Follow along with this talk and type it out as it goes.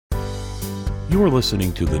You're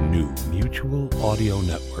listening to the new Mutual Audio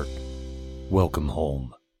Network. Welcome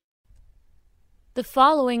home. The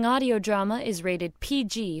following audio drama is rated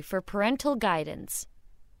PG for parental guidance.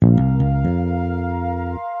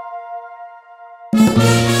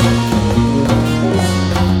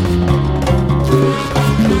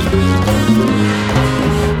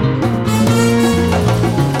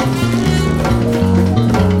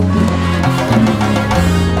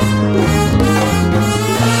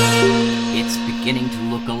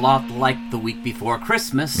 A lot like the week before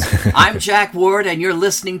Christmas. I'm Jack Ward, and you're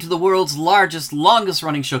listening to the world's largest,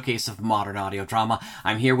 longest-running showcase of modern audio drama.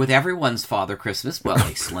 I'm here with everyone's Father Christmas, well,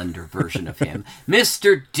 a slender version of him,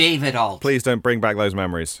 Mr. David Alt. Please don't bring back those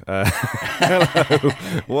memories. Hello,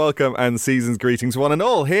 welcome, and season's greetings, one and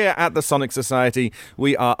all. Here at the Sonic Society,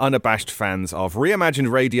 we are unabashed fans of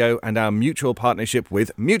Reimagined Radio and our mutual partnership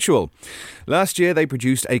with Mutual. Last year, they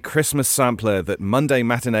produced a Christmas sampler that Monday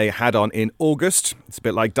Matinee had on in August. It's a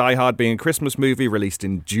bit like Die Hard being a Christmas movie released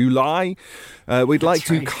in July. We'd like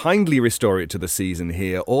to kindly restore it to the season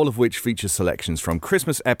here, all of which features selections from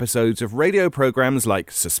Christmas episodes of radio programmes like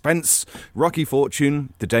Suspense, Rocky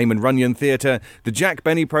Fortune, the Damon Runyon Theatre, the Jack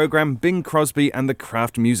Benny programme, Bing Crosby and the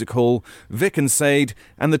Kraft Music Hall, Vic and Sade,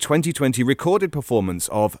 and the 2020 recorded performance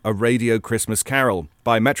of A Radio Christmas Carol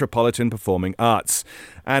by Metropolitan Performing Arts.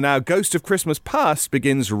 And our Ghost of Christmas Past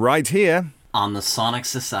begins right here on the Sonic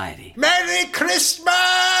Society. Merry Christmas!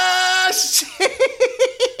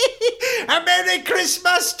 A Merry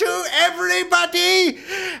Christmas to everybody,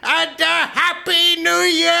 and a Happy New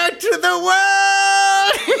Year to the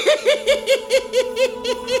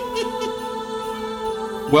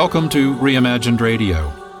world! Welcome to Reimagined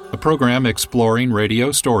Radio, a program exploring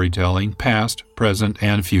radio storytelling, past, present,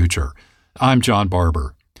 and future. I'm John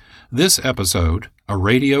Barber. This episode, A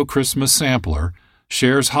Radio Christmas Sampler,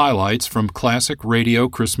 shares highlights from classic radio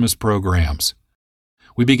Christmas programs.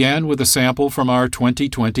 We began with a sample from our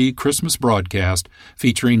 2020 Christmas broadcast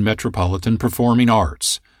featuring Metropolitan Performing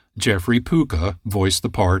Arts. Jeffrey Puka voiced the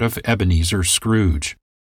part of Ebenezer Scrooge.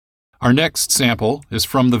 Our next sample is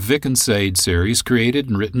from the Vic and Sade series created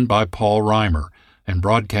and written by Paul Reimer and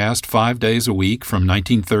broadcast 5 days a week from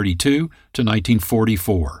 1932 to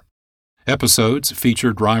 1944. Episodes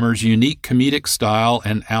featured Reimer's unique comedic style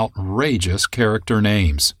and outrageous character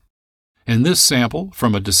names. In this sample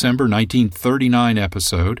from a December 1939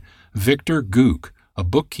 episode, Victor Gook, a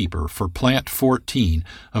bookkeeper for Plant 14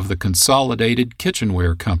 of the Consolidated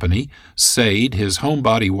Kitchenware Company, Sade, his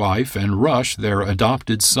homebody wife, and Rush, their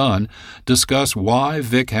adopted son, discuss why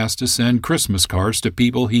Vic has to send Christmas cards to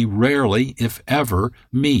people he rarely, if ever,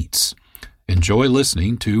 meets. Enjoy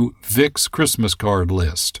listening to Vic's Christmas card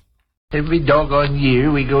list. Every doggone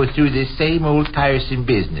year we go through this same old tiresome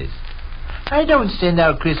business. I don't send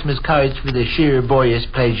out Christmas cards for the sheer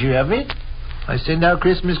boyish pleasure of it. I send out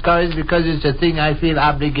Christmas cards because it's a thing I feel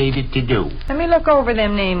obligated to do. Let me look over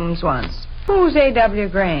them names once. Who's A.W.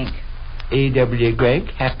 Grank? A.W. Grank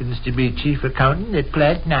happens to be chief accountant at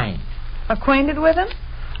Plant 9. Acquainted with him?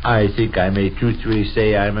 I think I may truthfully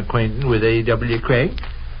say I'm acquainted with A.W. Grank.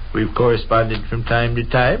 We've corresponded from time to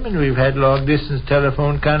time, and we've had long-distance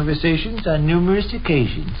telephone conversations on numerous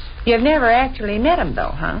occasions. You've never actually met him,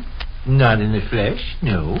 though, huh? Not in the flesh,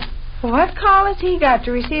 no. What call has he got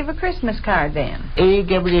to receive a Christmas card, then?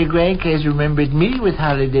 A.W. Grank has remembered me with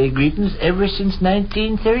holiday greetings ever since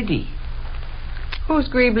 1930. Who's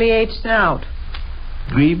Greebly H. Snout?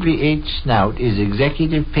 Greebly H. Snout is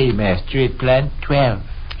executive paymaster at Plant 12.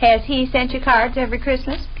 Has he sent you cards every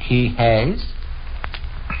Christmas? He has.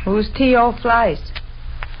 Who's T.O. Fleiss?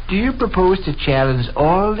 Do you propose to challenge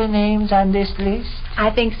all the names on this list? I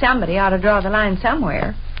think somebody ought to draw the line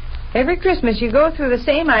somewhere. Every Christmas you go through the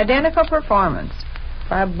same identical performance.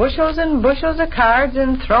 Buy bushels and bushels of cards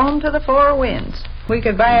and throw 'em to the four winds. We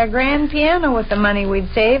could buy a grand piano with the money we'd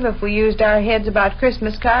save if we used our heads about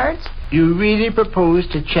Christmas cards. You really propose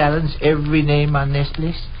to challenge every name on this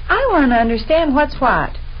list? I want to understand what's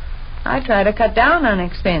what. I try to cut down on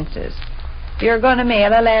expenses. If you're going to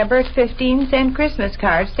mail elaborate 15-cent Christmas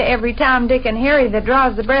cards to every Tom, Dick, and Harry that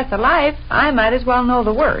draws the breath of life, I might as well know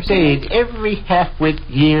the worst. Sade, every half-wit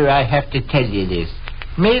year I have to tell you this.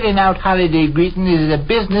 Mailing out holiday greetings is a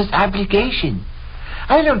business obligation.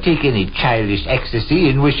 I don't take any childish ecstasy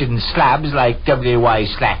in wishing slobs like W.Y.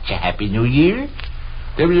 Slatch a Happy New Year.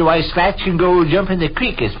 W.Y. Slatch can go jump in the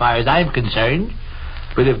creek as far as I'm concerned.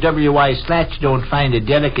 But if W.Y. Slatch don't find a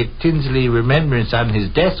delicate Tinsley remembrance on his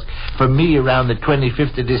desk for me around the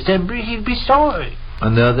 25th of December, he'd be sorry.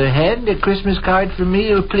 On the other hand, a Christmas card from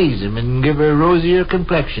me will please him and give a rosier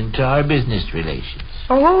complexion to our business relations.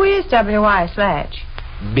 Well, who is W.Y. Slatch?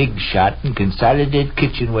 big shot in Consolidated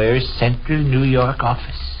Kitchenware's Central New York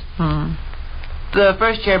office. The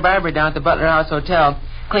first-chair barber down at the Butler House Hotel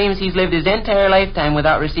claims he's lived his entire lifetime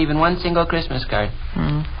without receiving one single Christmas card.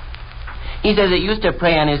 He says it used to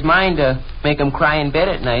prey on his mind to make him cry in bed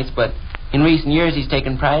at nights, but in recent years he's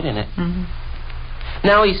taken pride in it.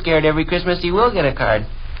 Now he's scared every Christmas he will get a card.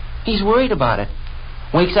 He's worried about it.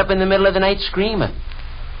 Wakes up in the middle of the night screaming.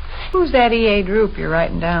 Who's that E.A. Droop you're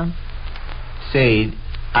writing down? Say,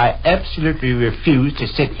 I absolutely refuse to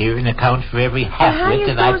sit here and account for every half-wit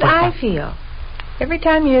that I put... How do you suppose I feel? Every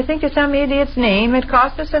time you think of some idiot's name, it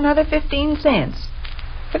costs us another 15 cents.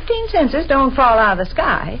 15 cents don't fall out of the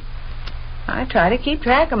sky. I try to keep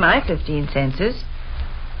track of my 15 cents.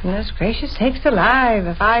 Goodness gracious sakes alive,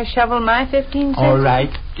 if I shovel my 15 cents... All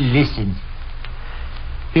right, listen.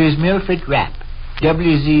 Here's Milford Rapp,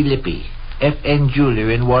 W.Z. Lippy, F.N.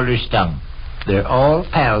 Jeweler in Wallerstone. They're all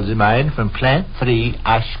pals of mine from Plant 3,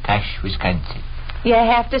 Oshkosh, Wisconsin. You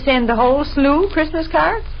have to send the whole slew Christmas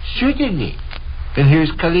cards? Certainly. And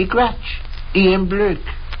here's Cully Gratch, E.M. Blurk,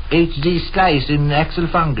 H.Z. Slice, and Axel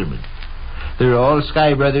Fungerman. They're all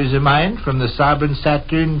Sky brothers of mine from the Sovereign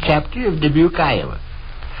Saturn chapter of Dubuque, Iowa.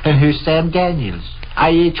 And here's Sam Daniels,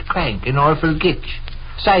 I.H. Crank, and Orville Gitch,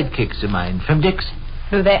 sidekicks of mine from Dixon.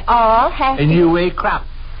 Do they all have And U.A. Kropp,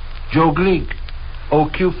 Joe Gleek,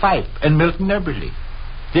 O.Q. Fipe, and Milton Eberly.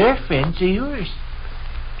 They're friends of yours.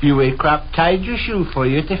 U.A. Kropp tied your shoe for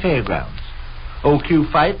you at the fairgrounds. O.Q.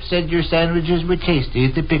 Fipe said your sandwiches were tasty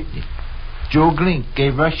at the picnic. Joe Glink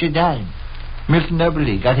gave Rush a dime. Milton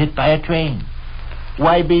Eberly got hit by a train.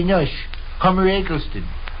 Y.B. Nush, Hummer Eggleston,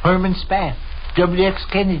 Herman Spath, W.X.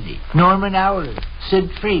 Kennedy, Norman Owler, Sid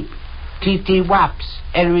Freep, T.T. Wops,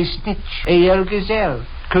 Ellery Snitch, A.L. Gazelle,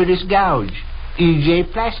 Curtis Gouge, E.J.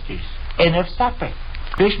 Plasters, N.F. Sapper,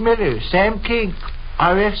 Chris Miller, Sam King,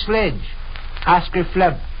 R.F. Sledge, Oscar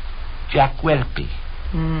Flubb, Jack Welpy.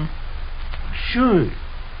 Sure.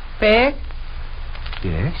 Beck?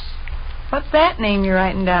 Yes? What's that name you're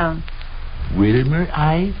writing down? Wilmer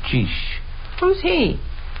I. Gish. Who's he?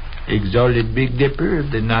 Exalted Big Dipper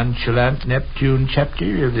of the nonchalant Neptune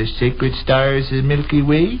chapter of the Sacred Stars of the Milky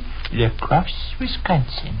Way, La Crosse,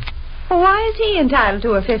 Wisconsin. Well, why is he entitled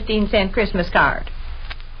to a 15-cent Christmas card?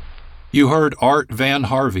 You heard Art Van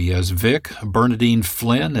Harvey as Vic, Bernadine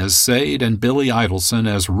Flynn as Sade, and Billy Idelson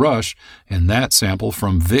as Rush in that sample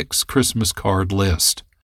from Vic's Christmas card list.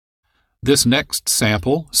 This next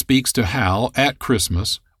sample speaks to how, at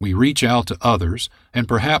Christmas, we reach out to others and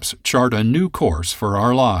perhaps chart a new course for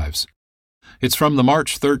our lives. It's from the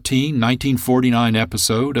March 13, 1949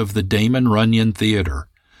 episode of the Damon Runyon Theater,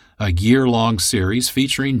 a year-long series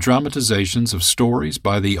featuring dramatizations of stories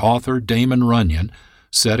by the author Damon Runyon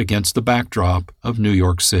set against the backdrop of New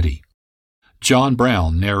York City. John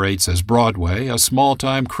Brown narrates as Broadway, a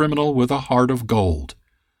small-time criminal with a heart of gold.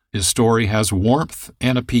 His story has warmth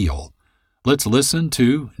and appeal. Let's listen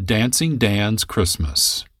to Dancing Dan's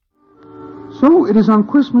Christmas. So it is on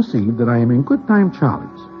Christmas Eve that I am in Good Time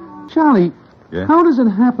Charlie's. Charlie, Yeah? how does it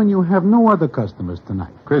happen you have no other customers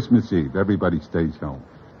tonight? Christmas Eve. Everybody stays home.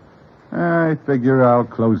 I figure I'll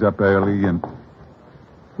close up early and...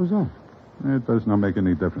 Who's that? It does not make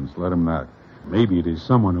any difference. Let him knock. Maybe it is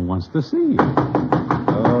someone who wants to see you.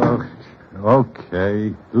 Oh,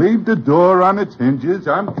 okay. Leave the door on its hinges.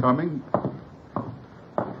 I'm coming.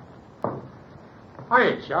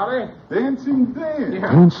 Hi, Charlie. Dancing Dan.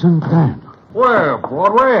 Dancing Dan. Well,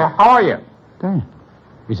 Broadway, how are you? Dan,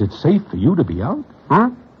 is it safe for you to be out?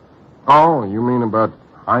 Oh, you mean about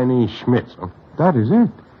Heine Schmitz, huh? That is it.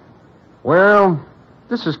 Well,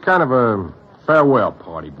 this is kind of a farewell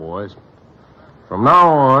party, boys. From now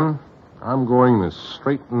on, I'm going the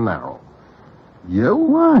straight and narrow. You?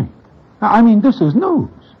 Why? I mean, this is news.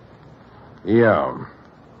 Yeah.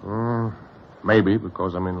 Maybe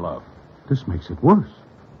because I'm in love. This makes it worse.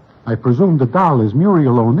 I presume the doll is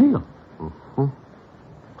Muriel O'Neill.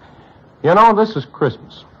 You know, this is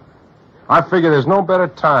Christmas. I figure there's no better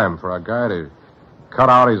time for a guy to cut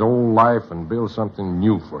out his old life and build something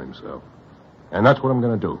new for himself. And that's what I'm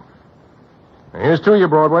going to do. And here's to you,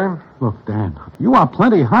 Broadway. Look, Dan, you are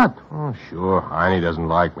plenty hot. Oh, sure. Heine doesn't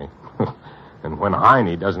like me. And when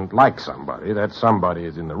Heine doesn't like somebody, that somebody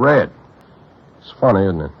is in the red. It's funny,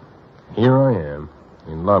 isn't it? Here I am,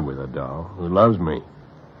 in love with a doll who loves me.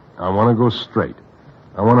 I want to go straight.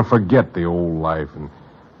 I want to forget the old life and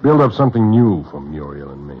build up something new for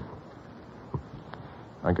Muriel and me.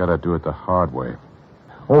 I got to do it the hard way.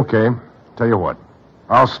 Okay, tell you what.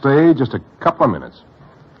 I'll stay just a couple of minutes.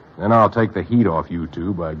 Then I'll take the heat off you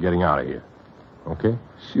two by getting out of here. Okay?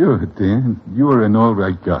 Sure, Dan. You're an all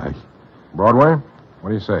right guy. Broadway, what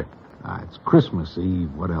do you say? It's Christmas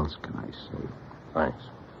Eve. What else can I say? Thanks.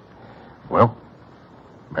 Well,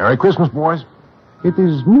 Merry Christmas, boys. It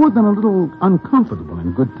is more than a little uncomfortable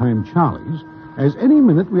in Good Time Charlie's, as any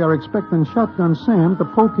minute we are expecting Shotgun Sam to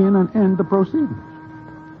poke in and end the proceedings.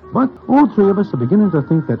 But all three of us are beginning to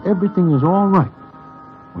think that everything is all right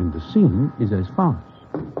when the scene is as follows.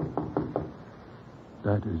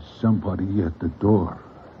 That is somebody at the door.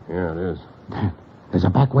 Yeah, it is. Dan, there's a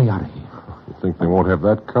back way out of here. You think they won't have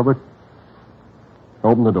that covered?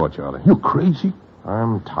 Open the door, Charlie. You crazy?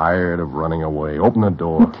 I'm tired of running away. Open the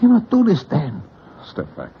door. You cannot do this, Dan. Step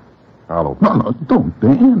back. I'll open it. No, don't,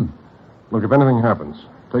 Dan. Look, if anything happens,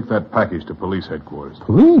 take that package to police headquarters.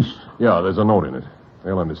 Police? Yeah, there's a note in it.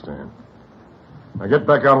 They'll understand. Now get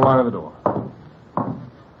back out of line of the door.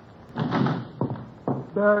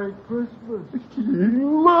 Merry Christmas.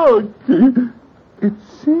 Look. It's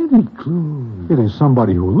Santa Claus. It is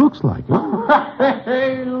somebody who looks like it.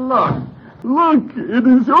 Hey, look. Look, it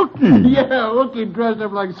is Ookie. Yeah, Ookie dressed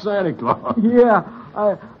up like Santa Claus. Yeah,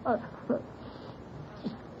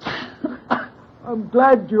 I'm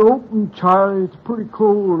glad you opened, Charlie. It's pretty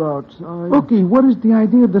cold outside. Ookie, what is the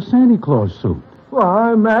idea of the Santa Claus suit? Well,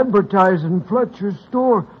 I'm advertising Fletcher's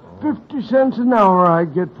store. 50 cents an hour I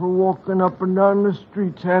get for walking up and down the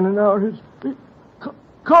streets handing out his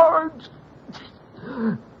cards.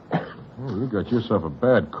 Oh, you got yourself a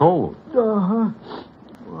bad cold. Uh-huh.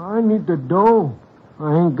 Well, I need the dough.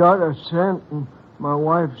 I ain't got a cent, and my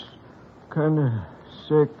wife's kind of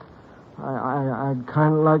sick. I'd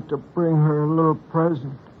kind of like to bring her a little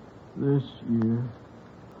present this year.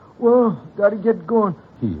 Well, got to get going.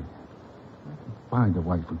 Here. Buy the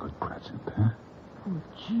wife a good present, huh? Oh,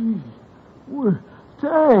 gee. Well,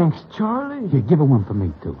 thanks, Charlie. Here, give her one for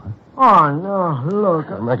me, too, huh? Oh, no,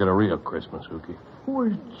 look. Make it a real Christmas, Ookie.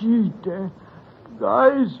 Well, gee, Dad.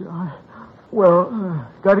 Guys,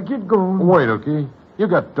 got to get going. Wait, Ookie. You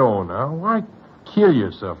got dough now. Why kill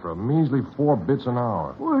yourself for a measly 4 bits an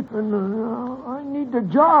hour? Wait, no, I need the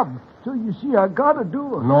job. So you see, I got to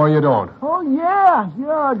do it. No, you don't. Oh, yeah,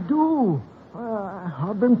 I do.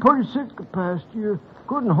 I've been pretty sick the past year.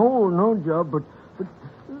 Couldn't hold no job, but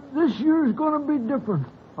this year's going to be different.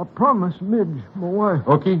 I promise Midge, my wife.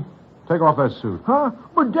 Ookie, take off that suit. Huh?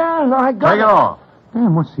 But, Dan, I got... Take it off.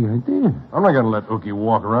 Dan, what's the idea? I'm not going to let Ookie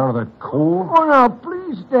walk around with that cold. Oh, now,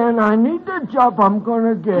 please, Dan, I need the job I'm going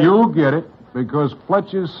to get. You'll get it, because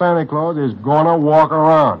Fletcher's Santa Claus is going to walk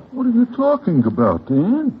around. What are you talking about,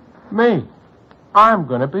 Dan? Me. I'm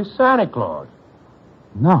going to be Santa Claus.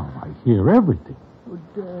 Now I hear everything. Oh,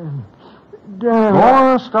 Dan. Go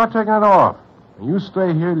on, start taking it off. You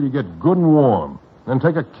stay here till you get good and warm. Then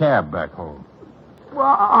take a cab back home. Well,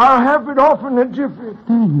 I'll have it off in a jiffy.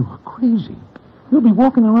 Dan, you are crazy. You'll be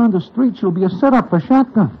walking around the streets. You'll be a setup for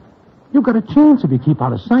Shotgun. You got a chance if you keep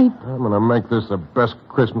out of sight. I'm going to make this the best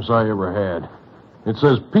Christmas I ever had. It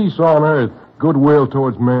says peace on earth, goodwill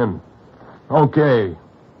towards men. Okay,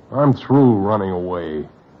 I'm through running away.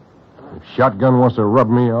 If Shotgun wants to rub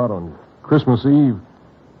me out on Christmas Eve,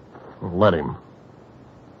 let him.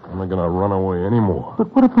 I'm not going to run away anymore.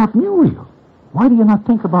 But what about Muriel? Why do you not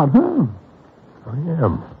think about her? I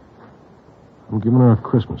am. I'm giving her a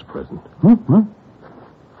Christmas present. Huh?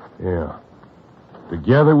 Yeah.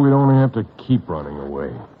 Together, we don't have to keep running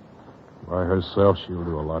away. By herself, she'll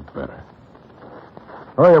do a lot better.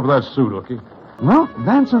 Hurry up with that suit, Ookie. Well,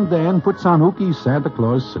 Dancing Dan puts on Ookie's Santa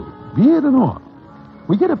Claus suit, beard and all.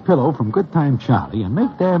 We get a pillow from Good Time Charlie and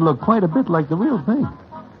make Dan look quite a bit like the real thing.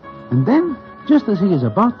 And then, just as he is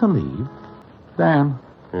about to leave, Dan.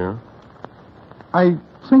 Yeah? I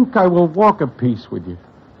think I will walk a piece with you.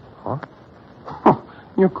 Huh?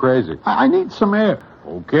 You're crazy. I need some air.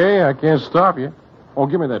 Okay, I can't stop you. Oh,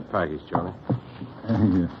 give me that package, Johnny.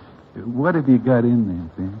 What have you got in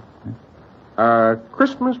there, Dan?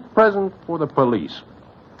 Christmas present for the police.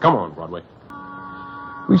 Come on, Broadway.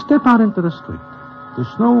 We step out into the street. The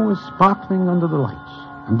snow is sparkling under the lights,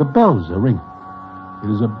 and the bells are ringing. It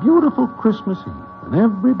is a beautiful Christmas Eve, and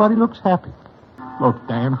everybody looks happy. Look,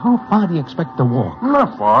 Dan, how far do you expect to walk?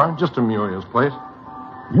 Not far, just to Muriel's place.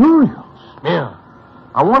 Muriel's? Yeah.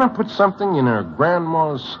 I want to put something in her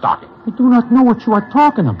grandma's stocking. I do not know what you are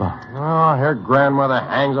talking about. Oh, her grandmother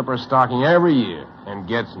hangs up her stocking every year and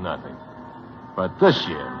gets nothing. But this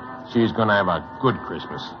year, she's going to have a good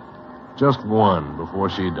Christmas. Just one before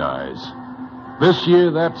she dies. This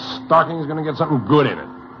year, that stocking's going to get something good in it.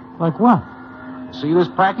 Like what? See this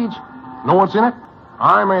package? Know what's in it?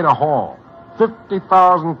 I made a haul.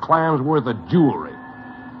 50,000 clams worth of jewelry.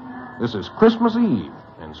 This is Christmas Eve,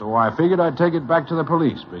 and so I figured I'd take it back to the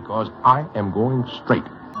police because I am going straight.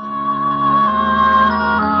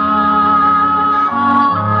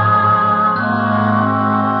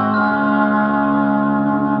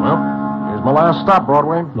 Well, here's my last stop,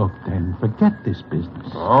 Broadway. Look, Dan, forget this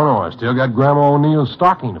business. Oh, no, I still got Grandma O'Neill's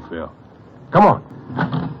stocking to fill. Come on.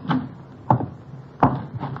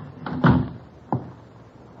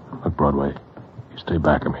 Look, Broadway, you stay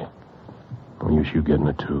back of me. No use you getting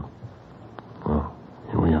it, too. Well,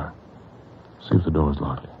 here we are. See if the door's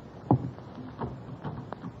locked.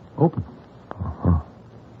 Open. Uh-huh.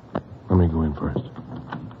 Let me go in first.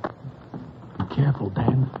 Be careful,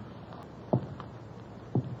 Dan.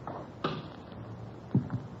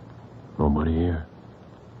 Nobody here.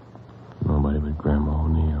 Nobody but Grandma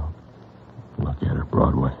O'Neill. Look at her,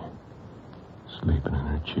 Broadway. Sleeping in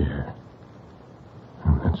her chair.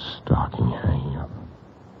 And that stocking hanging up.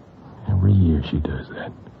 Every year she does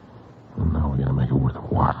that. And now we're going to make it worth a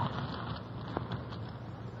while.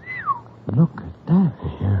 Look at that.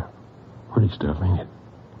 Yeah. Pretty stuff, ain't it?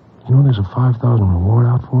 You know there's a $5,000 reward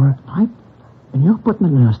out for it? And you're putting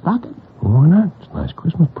it in a stocking? Well, why not? It's a nice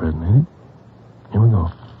Christmas present, ain't it? Here we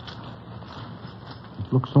go.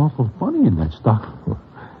 It looks awful funny in that stocking.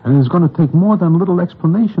 And it's going to take more than a little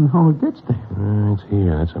explanation how it gets there. It's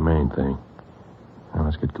here. That's the main thing. Now,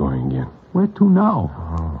 let's get going again. Where to now?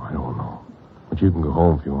 Oh, I don't know. But you can go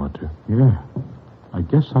home if you want to. Yeah, I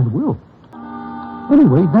guess I will.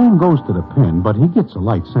 Anyway, Dan goes to the pen, but he gets a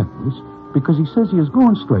light sentence because he says he is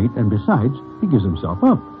going straight, and besides, he gives himself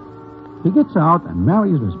up. He gets out and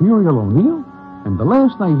marries Miss Muriel O'Neill, and the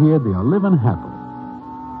last I hear, they are living happily.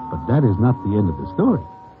 But that is not the end of the story.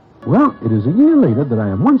 Well, it is a year later that I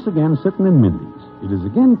am once again sitting in Mindy's. It is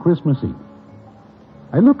again Christmas Eve.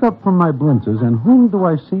 I look up from my blinzers, and whom do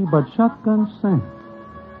I see but Shotgun Sam?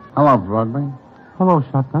 Hello, Broadway. Hello,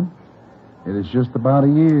 Shotgun. It is just about a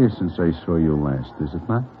year since I saw you last, is it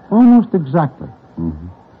not? Almost exactly. Mm-hmm.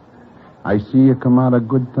 I see you come out of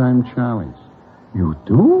Good Time Charlie's. You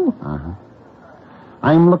do? Uh-huh.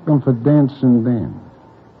 I'm looking for Dancing Dan.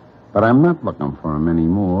 But I'm not looking for him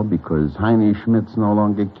anymore because Heine Schmitz no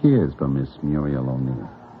longer cares for Miss Muriel O'Neill.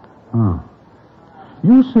 Oh.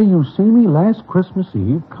 You say you see me last Christmas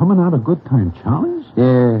Eve coming out of Good Time Charlie's?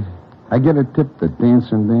 Yeah. I get a tip that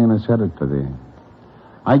Dancing Dan is headed for there.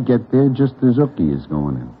 I get there just as Ookie is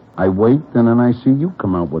going in. I wait, and then I see you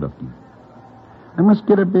come out with Ookie. I must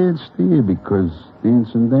get a bad steer because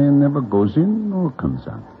Dancing Dan never goes in nor comes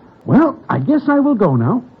out. Well, I guess I will go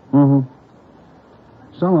now. Mm-hmm.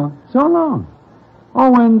 So long. So long.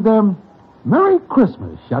 Oh, and, Merry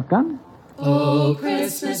Christmas, Shotgun. Oh,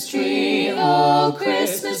 Christmas tree,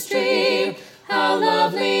 how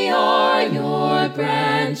lovely are your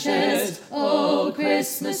branches. Oh,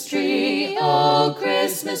 Christmas tree, how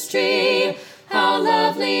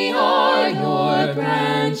lovely are your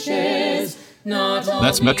branches.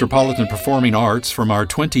 That's Metropolitan Performing Arts from our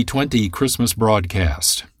 2020 Christmas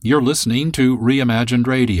broadcast. You're listening to Reimagined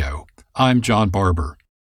Radio. I'm John Barber.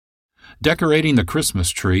 Decorating the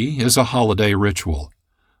Christmas tree is a holiday ritual.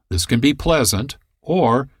 This can be pleasant,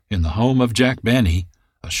 or, in the home of Jack Benny,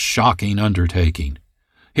 a shocking undertaking.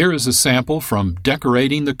 Here is a sample from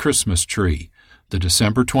Decorating the Christmas Tree, the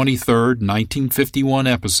December 23rd, 1951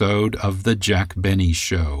 episode of The Jack Benny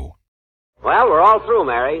Show. Well, we're all through,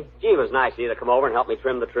 Mary. Gee, it was nice of you to come over and help me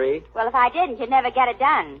trim the tree. Well, if I didn't, you'd never get it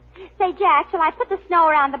done. Say, Jack, shall I put the snow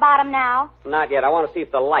around the bottom now? Not yet. I want to see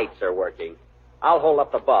if the lights are working. I'll hold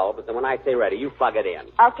up the bulb, but then when I say ready, you plug it in.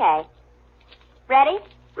 Okay. Ready?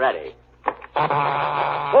 Ready. Pull it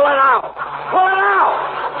out! Pull it out!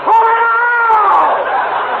 Pull it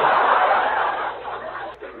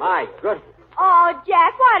out! My goodness. Oh,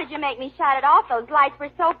 Jack, why did you make me shut it off? Those lights were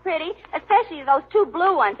so pretty, especially those two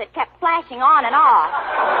blue ones that kept flashing on and off.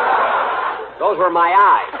 Those were my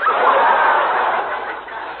eyes.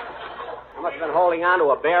 I must have been holding on to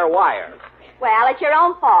a bare wire. Well, it's your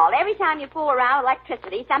own fault. Every time you fool around with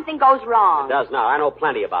electricity, something goes wrong. It does now. I know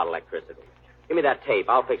plenty about electricity. Give me that tape.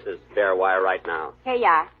 I'll fix this bare wire right now. Here you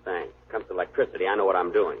are. Thanks. Comes to electricity, I know what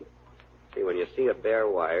I'm doing. See, when you see a bare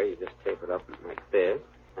wire, you just tape it up like this,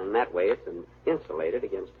 and that way it's insulated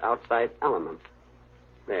against outside elements.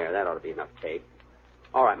 There, that ought to be enough tape.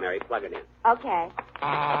 All right, Mary, plug it in. Okay.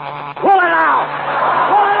 Pull it out!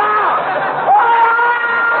 Pull it out! Pull it out!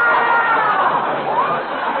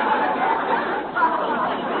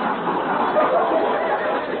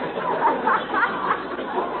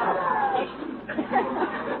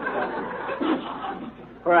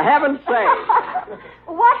 For heaven's sake.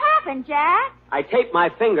 What happened, Jack? I taped my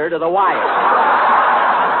finger to the wire.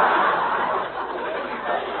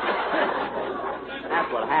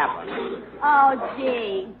 That's what happened. Oh,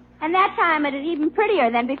 gee. And that time it is even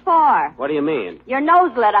prettier than before. What do you mean? Your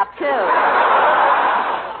nose lit up, too.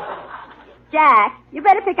 Jack, you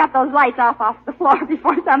better pick up those lights off the floor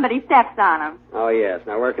before somebody steps on them. Oh, yes.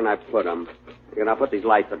 Now, where can I put them? You're going to put these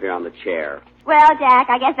lights up here on the chair. Well, Jack,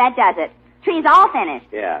 I guess that does it. Tree's all finished.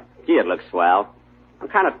 Yeah. Gee, it looks swell. I'm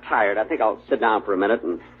kind of tired. I think I'll sit down for a minute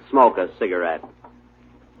and smoke a cigarette.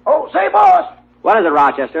 Oh, say, boss, What is it,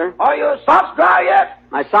 Rochester? are your socks dry yet?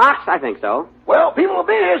 My socks? I think so. Well, people will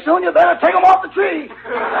be here soon. You better take them off the tree.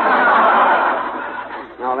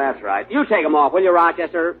 Oh, that's right. You take them off, will you,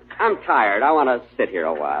 Rochester? I'm tired. I want to sit here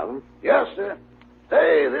a while. Yes, sir.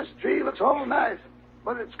 Say, this tree looks all nice,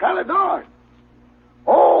 but it's kind of dark.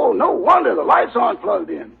 Oh, no wonder the lights aren't plugged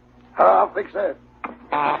in. I'll fix that.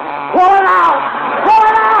 Pull it out! Pull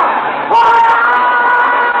it out! Pull it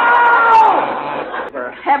out!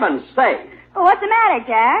 For heaven's sake. Well, what's the matter,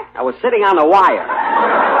 Jack? I was sitting on the wire.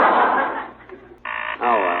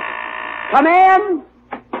 Come in.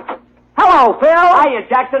 Hello, Phil. Hiya,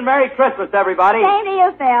 Jackson. Merry Christmas, everybody. Same to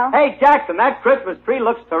you, Phil. Hey, Jackson, that Christmas tree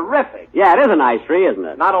looks terrific. Yeah, it is a nice tree, isn't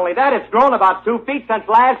it? Not only that, it's grown about 2 feet since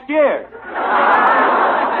last year.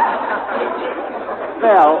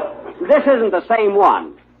 Phil, this isn't the same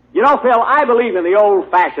one. You know, Phil, I believe in the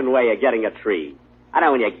old-fashioned way of getting a tree. I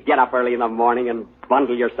know when you get up early in the morning and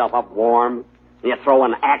bundle yourself up warm, and you throw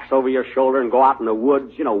an axe over your shoulder and go out in the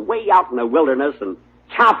woods, you know, way out in the wilderness, and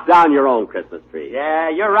chop down your own Christmas tree. Yeah,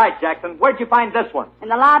 you're right, Jackson. Where'd you find this one? In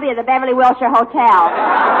the lobby of the Beverly Wilshire Hotel.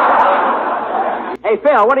 Hey,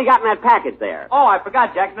 Phil, what do you got in that package there? Oh, I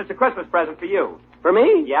forgot, Jackson. It's a Christmas present for you. For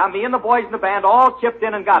me? Yeah, me and the boys in the band all chipped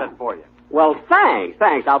in and got it for you. Well, thanks.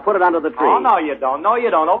 I'll put it under the tree. Oh, no, you don't. No, you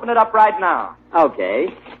don't. Open it up right now. Okay.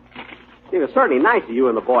 It was certainly nice of you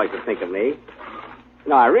and the boys to think of me.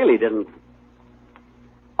 No, I really didn't.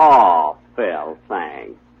 Oh, Phil,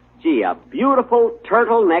 thanks. Gee, a beautiful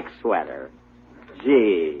turtleneck sweater.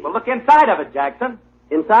 Gee. Well, look inside of it, Jackson.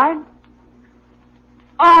 Inside?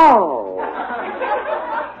 Oh!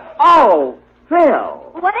 Oh,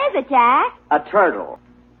 Phil. What is it, Jack? A turtle.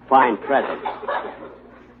 Fine present.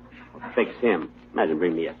 Fix him. Imagine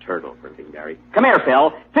bringing me a turtle for Barry. Come here,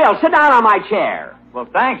 Phil. Phil, sit down on my chair. Well,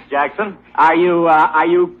 thanks, Jackson. Are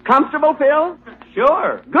you comfortable, Phil?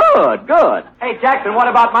 Sure. Good. Hey, Jackson, what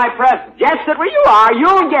about my present? Just sit where you are.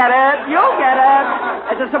 You'll get it.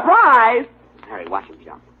 It's a surprise. Harry, watch him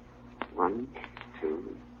jump. 1,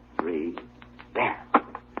 2, 3. There.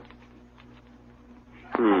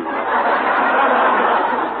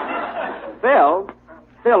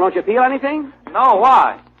 Phil, don't you feel anything? No,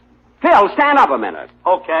 why? Phil, stand up a minute.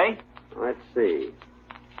 Okay. Let's see.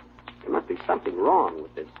 There must be something wrong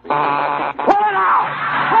with this thing. Pull it out! Pull it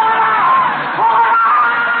out! Pull it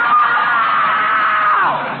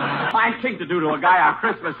out! Fine thing to do to a guy on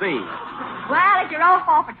Christmas Eve. Well, it's your own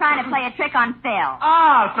fault for trying to play a trick on Phil.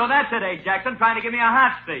 Oh, so that's it, eh, Jackson? Trying to give me a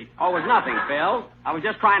hot seat. Oh, it was nothing, Phil. I was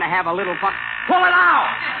just trying to have a little fun. Pull it out!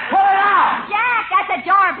 Pull it out! Jack, that's a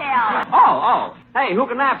doorbell. Oh. Hey, who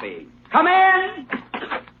can that be? Come in!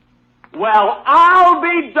 Well, I'll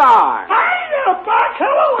be darned. Hiya, Buck.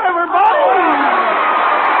 Hello, everybody.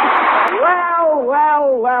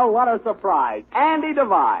 Well, what a surprise. Andy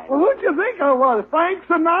Devine. Well, who'd you think I was? Frank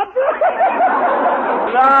Sinatra?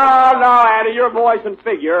 No, Andy, your voice and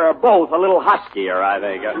figure are both a little huskier, I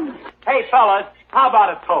think. Hey, fellas, how about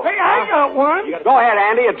a toast? Hey, I got one. Go ahead,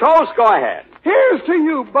 Andy. A toast? Go ahead. Here's to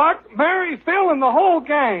you, Buck, Mary, Phil, and the whole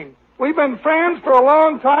gang. We've been friends for a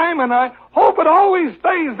long time, and I hope it always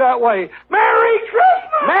stays that way. Merry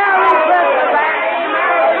Christmas! Merry Christmas, Andy!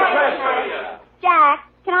 Merry Christmas! Jack,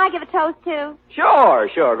 can I give a toast, too? Sure.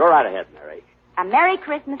 Go right ahead, Mary. A Merry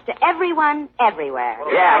Christmas to everyone, everywhere.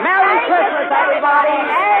 Yeah, Merry Christmas, everybody!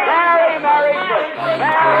 Merry Christmas!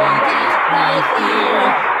 Merry Christmas!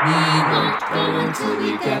 We won't go until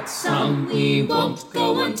we get some.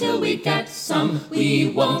 We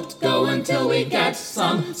won't go until we get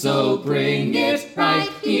some. So bring it right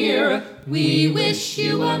here. We wish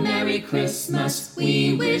you a Merry Christmas.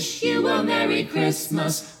 We wish you a Merry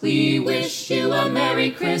Christmas. We wish you a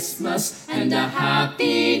Merry Christmas and a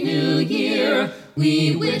Happy New Year.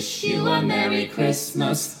 We wish you a Merry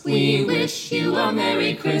Christmas. We wish you a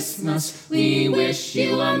Merry Christmas. We wish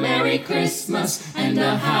you a Merry Christmas and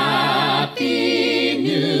a Happy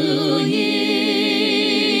New Year.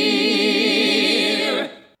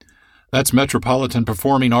 That's Metropolitan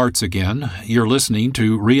Performing Arts again. You're listening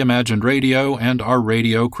to Reimagined Radio and our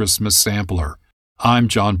Radio Christmas Sampler. I'm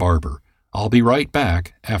John Barber. I'll be right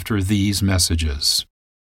back after these messages.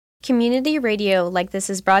 Community radio like this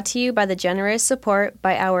is brought to you by the generous support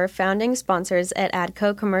by our founding sponsors at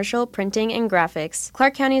ADCO Commercial Printing and Graphics,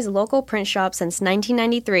 Clark County's local print shop since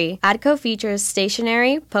 1993. ADCO features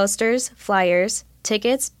stationery, posters, flyers,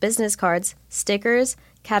 tickets, business cards, stickers,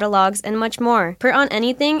 catalogs, and much more. Print on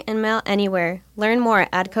anything and mail anywhere. Learn more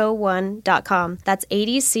at adco1.com. That's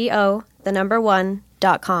ADCO, the number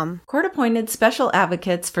 1.com. Court-appointed special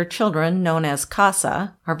advocates for children, known as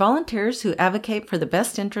CASA, are volunteers who advocate for the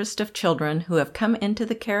best interest of children who have come into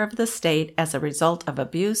the care of the state as a result of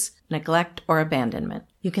abuse, neglect, or abandonment.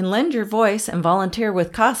 You can lend your voice and volunteer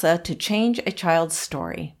with CASA to change a child's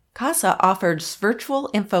story. CASA offers virtual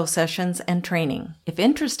info sessions and training. If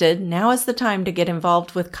interested, now is the time to get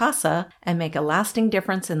involved with CASA and make a lasting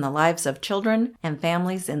difference in the lives of children and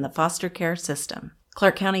families in the foster care system.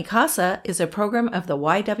 Clark County CASA is a program of the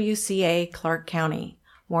YWCA Clark County.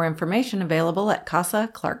 More information available at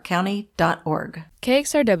casaclarkcounty.org.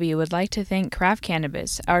 KXRW would like to thank Craft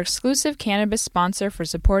Cannabis, our exclusive cannabis sponsor, for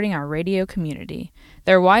supporting our radio community.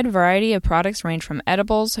 Their wide variety of products range from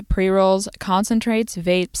edibles, pre-rolls, concentrates,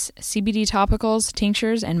 vapes, CBD topicals,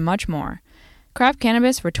 tinctures, and much more. Craft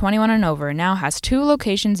Cannabis for 21 and over now has 2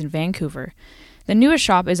 locations in Vancouver. The newest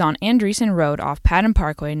shop is on Andreessen Road off Patton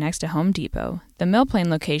Parkway next to Home Depot. The Mill Plain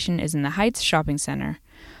location is in the Heights Shopping Center.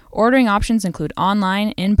 Ordering options include online,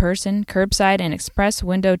 in-person, curbside, and express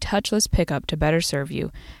window touchless pickup to better serve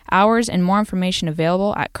you. Hours and more information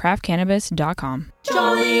available at craftcannabis.com.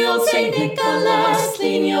 Jolly old St. Nicholas,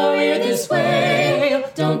 lean your ear this way.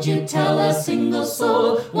 Don't you tell a single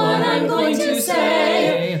soul what I'm going to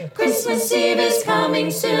say. Christmas Eve is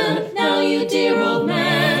coming soon, now you dear old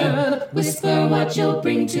man. Whisper what you'll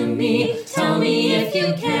bring to me, tell me if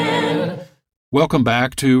you can. Welcome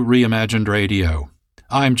back to Reimagined Radio.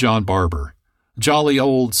 I'm John Barber. Jolly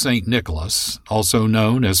old St. Nicholas, also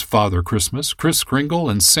known as Father Christmas, Kris Kringle,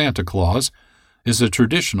 and Santa Claus, is a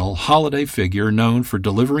traditional holiday figure known for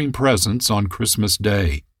delivering presents on Christmas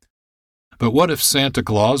Day. But what if Santa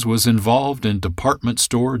Claus was involved in department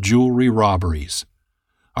store jewelry robberies?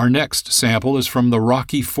 Our next sample is from the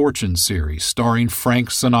Rocky Fortune series, starring Frank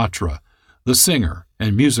Sinatra, the singer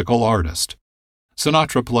and musical artist.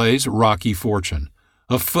 Sinatra plays Rocky Fortune,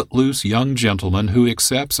 a footloose young gentleman who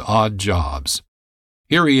accepts odd jobs.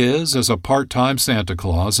 Here he is as a part-time Santa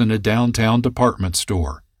Claus in a downtown department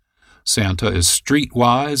store. Santa is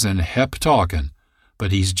streetwise and hep-talking,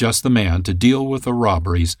 but he's just the man to deal with the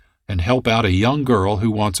robberies and help out a young girl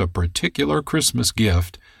who wants a particular Christmas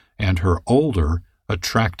gift and her older,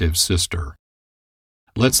 attractive sister.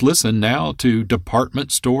 Let's listen now to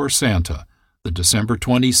Department Store Santa, the December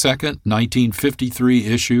 22nd, 1953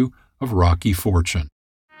 issue of Rocky Fortune.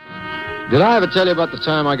 Did I ever tell you about the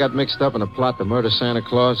time I got mixed up in a plot to murder Santa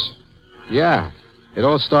Claus? Yeah. It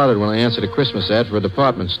all started when I answered a Christmas ad for a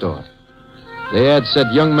department store. The ad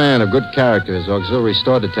said, young man of good character as auxiliary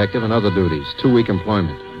store detective and other duties, 2-week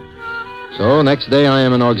employment. So, next day I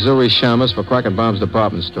am an auxiliary shamus for Quackenbaum's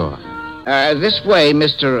department store. This way,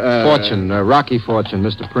 Mr. Fortune, Rocky Fortune,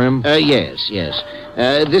 Mr. Prim. Yes.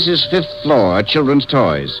 This is 5th floor, children's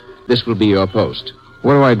toys. This will be your post.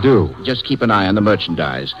 What do I do? Just keep an eye on the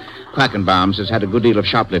merchandise. Quackenbaum's has had a good deal of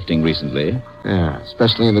shoplifting recently. Yeah,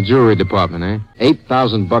 especially in the jewelry department, eh?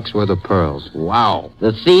 $8,000 worth of pearls. Wow.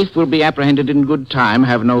 The thief will be apprehended in good time,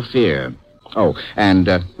 have no fear. Oh, and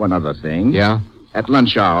one other thing. Yeah? At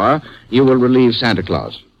lunch hour, you will relieve Santa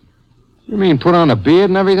Claus. You mean put on a beard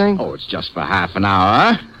and everything? Oh, it's just for half an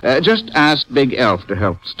hour. Just ask Big Elf to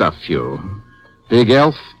help stuff you. Big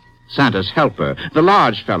Elf? Santa's helper, the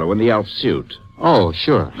large fellow in the elf suit. Oh,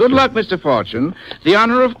 sure. Good luck, Mr. Fortune. The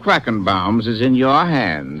honor of Quackenbaum's is in your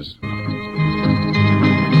hands.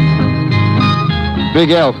 Big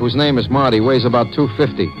Elf, whose name is Marty, weighs about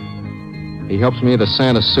 250. He helps me into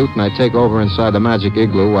Santa's suit, and I take over inside the magic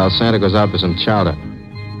igloo while Santa goes out for some chowder.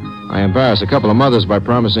 I embarrass a couple of mothers by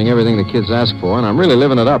promising everything the kids ask for, and I'm really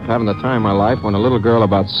living it up, having the time of my life when a little girl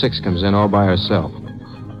about 6 comes in all by herself.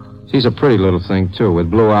 She's a pretty little thing, too, with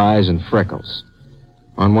blue eyes and freckles.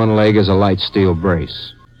 On one leg is a light steel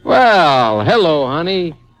brace. Well, hello,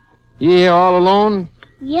 honey. You here all alone?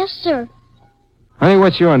 Yes, sir. Honey,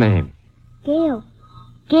 what's your name? Gail.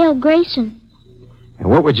 Gail Grayson. And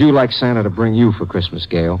what would you like Santa to bring you for Christmas,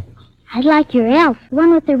 Gail? I'd like your elf, the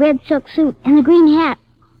one with the red silk suit and the green hat.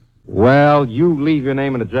 Well, you leave your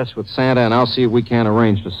name and address with Santa, and I'll see if we can't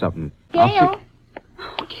arrange for something. Gail?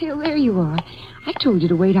 Oh, Gail, there you are. I told you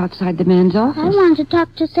to wait outside the man's office. I wanted to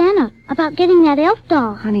talk to Santa about getting that elf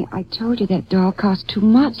doll. Honey, I told you that doll cost too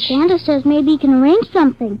much. Santa says maybe he can arrange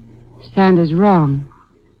something. Santa's wrong.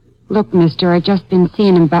 Look, mister, I just been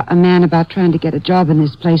seeing a man about trying to get a job in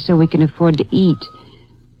this place so we can afford to eat.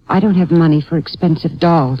 I don't have money for expensive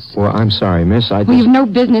dolls. Well, I'm sorry, miss. We've no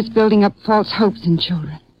business building up false hopes in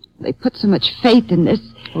children. They put so much faith in this.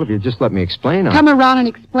 Well, if you just let me explain... Come around and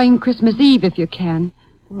explain Christmas Eve if you can.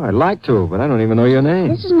 Well, I'd like to, but I don't even know your name.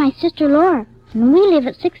 This is my sister Laura. And we live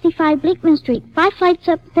at 65 Bleakman Street, 5 flights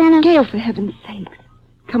up, then Gail, for heaven's sakes.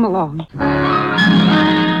 Come along.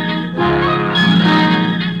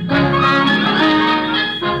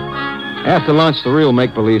 After lunch, the real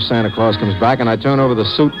make-believe Santa Claus comes back, and I turn over the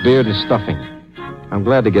suit, beard, and stuffing. I'm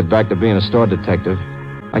glad to get back to being a store detective.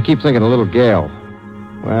 I keep thinking of little Gail.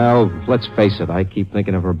 Well, let's face it, I keep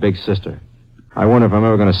thinking of her big sister. I wonder if I'm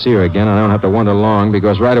ever going to see her again. I don't have to wonder long,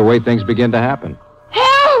 because right away things begin to happen.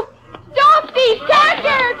 Help! Stop these! Catch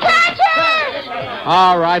her! Catch her!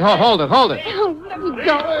 All right, hold it. Oh, let me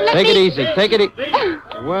go. Take it easy.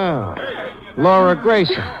 Well, Laura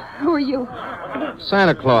Grayson. Who are you?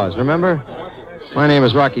 Santa Claus, remember? My name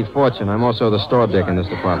is Rocky Fortune. I'm also the store dick in this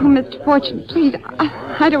Oh, department. Mr. Fortune, please.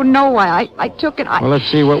 I don't know why I took it. Well, let's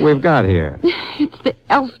see what we've got here. It's the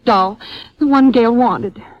elf doll, the one Gail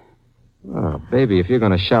wanted. Oh, baby, if you're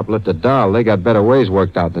going to shoplift a doll, they got better ways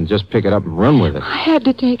worked out than just pick it up and run with it. I had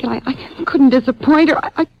to take it. I couldn't disappoint her.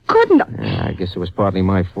 I couldn't. Yeah, I guess it was partly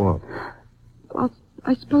my fault. Well,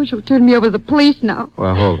 I suppose you'll turn me over to the police now.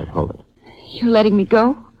 Well, hold it. You're letting me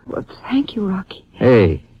go? Well, thank you, Rocky.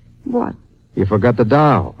 Hey, What? you forgot the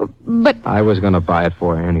doll. But, I was going to buy it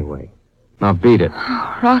for her anyway. Now beat it.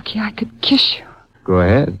 oh, Rocky, I could kiss you. Go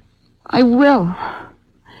ahead. I will.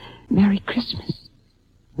 Merry Christmas.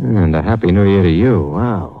 And a Happy New Year to you.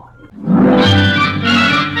 Wow.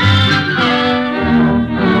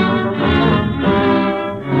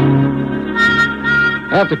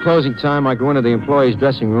 After closing time, I go into the employees'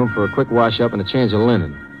 dressing room for a quick wash-up and a change of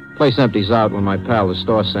linen. Place empties out when my pal, the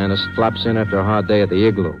store Santa, flaps in after a hard day at the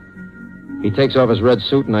igloo. He takes off his red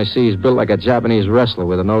suit, and I see he's built like a Japanese wrestler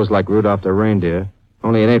with a nose like Rudolph the reindeer,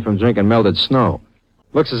 only it ain't from drinking melted snow.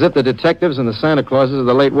 Looks as if the detectives and the Santa Clauses are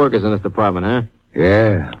the late workers in this department, huh?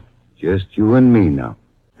 Yeah, just you and me now.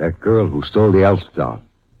 That girl who stole the elf doll.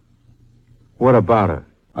 What about her?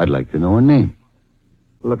 I'd like to know her name.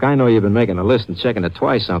 Look, I know you've been making a list and checking it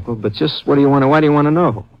twice, Uncle, but just why do you want to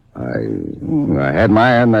know? I had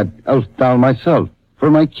my eye on that elf doll myself,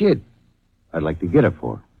 for my kid. I'd like to get her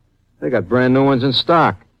for her. They got brand new ones in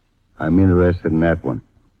stock. I'm interested in that one.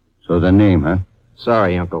 So the name, huh?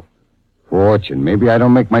 Sorry, Uncle. Fortune. Maybe I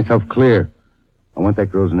don't make myself clear. I want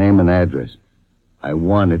that girl's name and address. I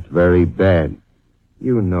want it very bad.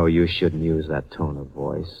 You know you shouldn't use that tone of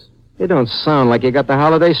voice. It don't sound like you got the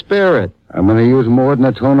holiday spirit. I'm going to use more than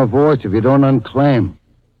a tone of voice if you don't unclaim.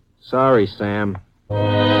 Sorry, Sam.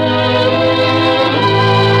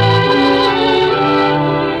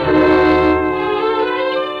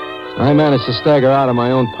 I managed to stagger out of my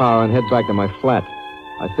own power and head back to my flat.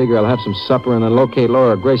 I figure I'll have some supper and then locate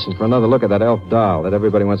Laura Grayson for another look at that elf doll that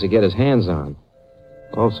everybody wants to get his hands on.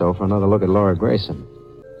 Also, for another look at Laura Grayson.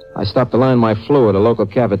 I stop to line my flu at a local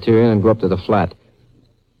cafeteria and go up to the flat.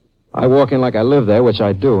 I walk in like I live there, which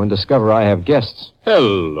I do, and discover I have guests.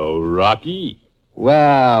 Hello, Rocky.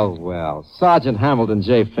 Well, Sergeant Hamilton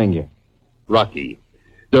J. Finger. Rocky,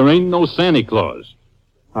 there ain't no Santa Claus.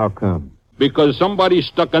 How come? Because somebody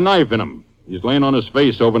stuck a knife in him. He's laying on his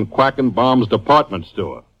face over in Quackenbaum's department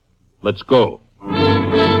store. Let's go.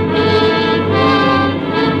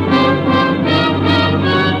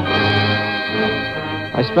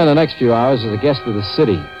 I spend the next few hours as a guest of the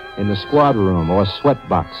city in the squad room, or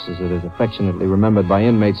sweatbox, as it is affectionately remembered by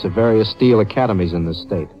inmates of various steel academies in this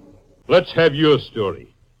state. Let's have your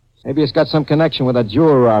story. Maybe it's got some connection with that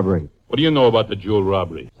jewel robbery. What do you know about the jewel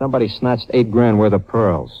robbery? Somebody snatched $8,000 worth of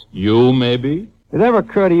pearls. You, maybe? Did it ever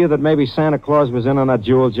occur to you that maybe Santa Claus was in on that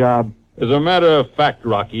jewel job? As a matter of fact,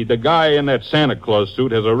 Rocky, the guy in that Santa Claus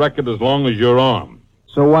suit has a record as long as your arm.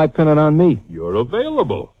 So why pin it on me? You're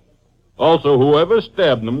available. Also, whoever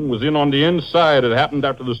stabbed him was in on the inside. It happened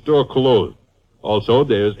after the store closed. Also,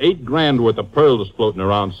 there's $8,000 worth of pearls floating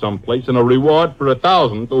around someplace and a reward for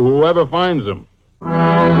 1,000 to whoever finds them.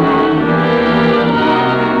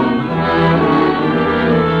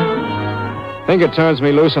 Finger turns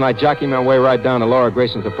me loose, and I jockey my way right down to Laura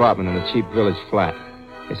Grayson's apartment in a cheap village flat.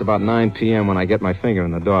 It's about 9 p.m. when I get my finger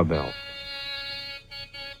in the doorbell.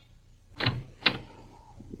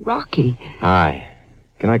 Rocky. Hi.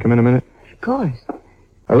 Can I come in a minute? Of course.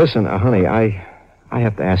 Listen, honey, I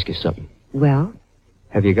have to ask you something. Well?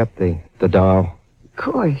 Have you got the doll? Of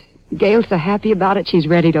course. Gail's so happy about it, she's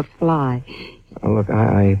ready to fly. Look,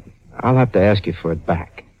 I'll have to ask you for it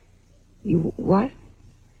back. You what?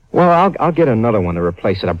 Well, I'll get another one to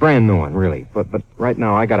replace it, a brand new one, really. But right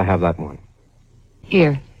now, I gotta have that one.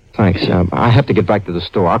 Here. Thanks. I have to get back to the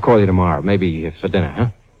store. I'll call you tomorrow, maybe for dinner,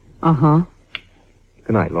 huh? Uh-huh.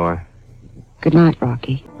 Good night, Laura. Good night,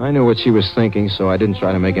 Rocky. I knew what she was thinking, so I didn't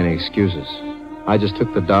try to make any excuses. I just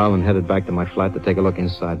took the doll and headed back to my flat to take a look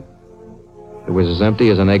inside. It was as empty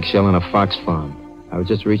as an eggshell in a fox farm. I was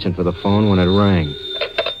just reaching for the phone when it rang.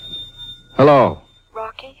 Hello?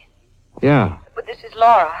 Rocky? Yeah. But this is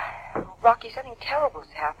Laura. Rocky, something terrible's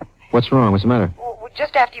happened. What's wrong? What's the matter? Well,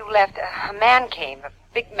 just after you left, a man came, a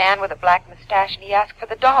big man with a black mustache, and he asked for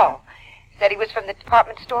the doll. Said he was from the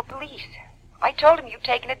department store police. I told him you'd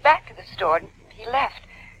taken it back to the store, and he left.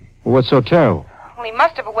 Well, what's so terrible? Well, he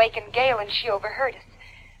must have awakened Gail, and she overheard us.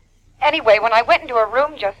 Anyway, when I went into her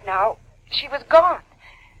room just now, she was gone.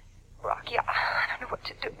 Rocky, I don't know what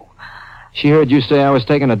to do. She heard you say I was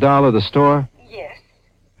taking a doll to the store? Yes.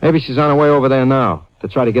 Maybe she's on her way over there now to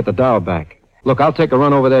try to get the doll back. Look, I'll take a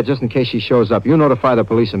run over there just in case she shows up. You notify the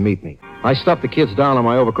police and meet me. I stuffed the kid's doll in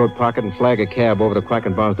my overcoat pocket and flag a cab over to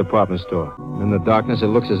Quackenbaum's department store. In the darkness, it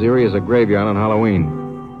looks as eerie as a graveyard on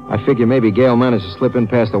Halloween. I figure maybe Gail managed to slip in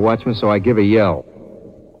past the watchman, so I give a yell.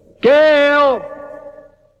 Gail!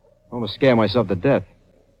 Almost scare myself to death.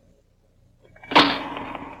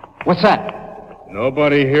 What's that?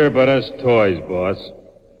 Nobody here but us toys, boss.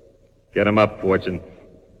 Get 'em up, Fortune.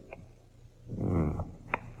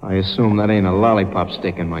 I assume that ain't a lollipop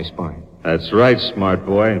stick in my spine. That's right, smart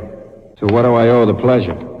boy. To what do I owe the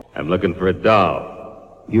pleasure? I'm looking for a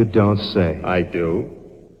doll. You don't say. I do.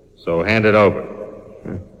 So hand it over.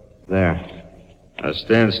 There. Now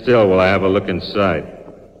stand still while I have a look inside.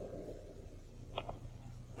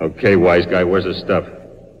 Okay, wise guy, where's the stuff?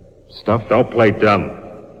 Stuff? Don't play dumb.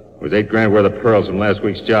 There was $8,000 worth of pearls from last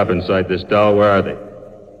week's job inside this doll. Where are they?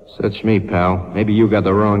 Search me, pal. Maybe you got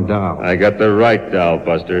the wrong doll. I got the right doll,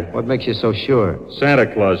 Buster. What makes you so sure? Santa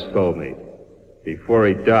Claus told me. Before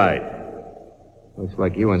he died. Looks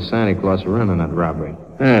like you and Santa Claus were in on that robbery.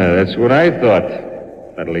 Yeah, that's what I thought.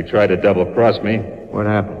 Until he tried to double-cross me. What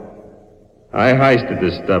happened? I heisted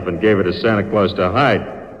this stuff and gave it to Santa Claus to hide.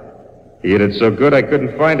 He hid it so good I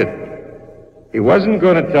couldn't find it. He wasn't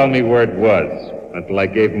going to tell me where it was until I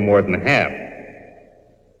gave him more than half.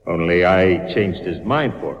 Only I changed his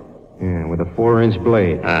mind for him. Yeah, with a 4-inch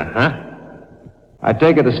blade. Uh-huh. I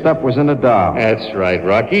take it the stuff was in the doll. That's right,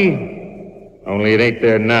 Rocky. Only it ain't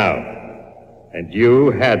there now. And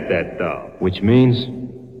you had that doll. Which means?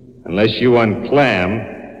 Unless you unclam,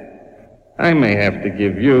 I may have to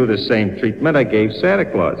give you the same treatment I gave Santa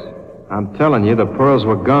Claus. I'm telling you, the pearls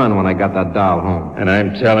were gone when I got that doll home. And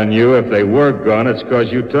I'm telling you, if they were gone, it's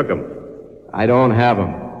because you took them. I don't have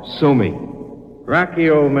them. Sue me. Rocky,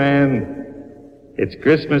 old man, it's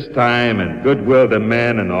Christmas time and goodwill to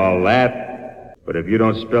men and all that. But if you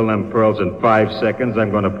don't spill them pearls in 5 seconds,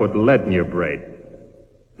 I'm going to put lead in your brain.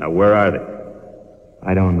 Now, where are they?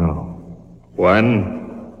 I don't know.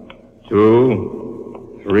 1,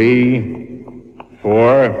 2, 3,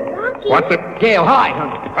 4. Rocky. What the? Gail, hide,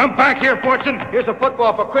 honey. Come back here, Fortune. Here's a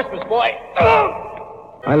football for Christmas, boy.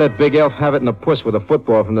 I let Big Elf have it in the puss with a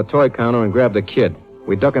football from the toy counter and grab the kid.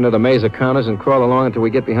 We duck into the maze of counters and crawl along until we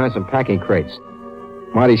get behind some packing crates.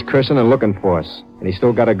 Marty's cursing and looking for us. And he's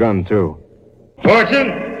still got a gun, too. Fortune!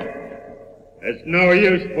 It's no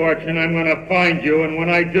use, Fortune. I'm going to find you, and when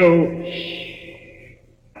I do...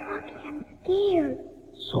 Rocky, I'm scared.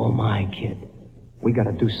 So am I, kid. We got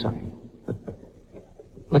to do something.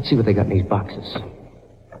 Let's see what they got in these boxes.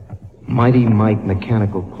 Mighty Mike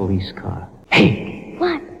mechanical police car. Hey!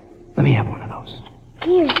 What? Let me have one of those.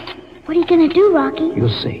 Here. What are you going to do, Rocky? You'll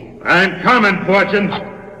see. I'm coming, Fortune.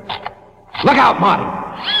 Look out, Marty!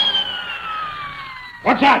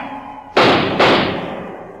 What's that?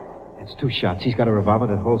 It's 2 shots. He's got a revolver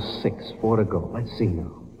that holds 6. 4 to go. Let's see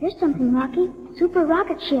now. Here's something, Rocky. Super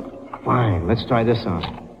rocket ship. Fine. Let's try this on.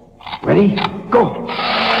 Ready? Go!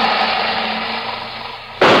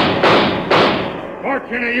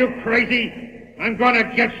 Fortune, are you crazy? I'm going to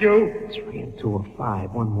get you. 3 and 2 are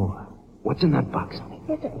 5. One more. What's in that box?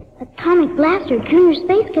 There's an atomic blaster, junior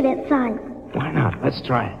space cadet size. Why not? Let's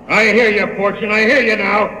try it. I hear you, Fortune. I hear you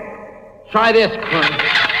now. Try this, Crumb.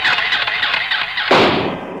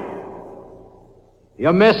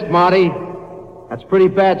 You missed, Marty. That's pretty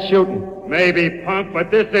bad shooting. Maybe, punk,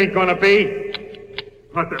 but this ain't gonna be.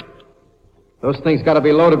 What the? Those things gotta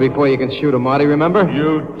be loaded before you can shoot 'em, Marty, remember?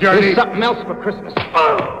 You dirty... Here's something else for Christmas.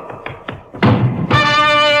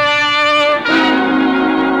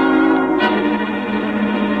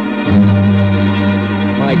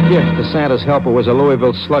 My gift to Santa's helper was a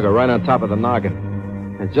Louisville Slugger right on top of the noggin.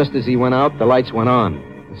 And just as he went out, the lights went on.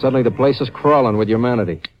 And suddenly the place is crawling with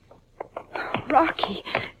humanity. Rocky.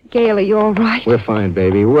 Gail, are you all right? We're fine,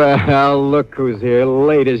 baby. Well, look who's here,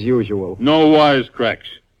 late as usual. No wisecracks.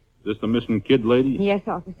 This the missing kid lady? Yes,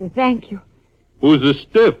 officer. Thank you. Who's the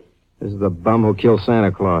stiff? This is the bum who killed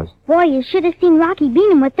Santa Claus. Boy, you should have seen Rocky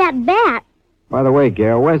beat him with that bat. By the way,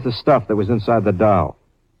 Gail, where's the stuff that was inside the doll?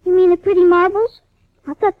 He You mean the pretty marbles?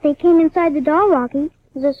 I thought they came inside the doll, Rocky. It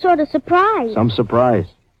was a sort of surprise. Some surprise.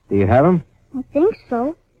 Do you have them? I think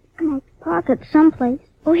so. In my pocket someplace.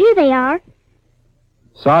 Oh, here they are.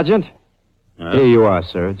 Sergeant? Here you are,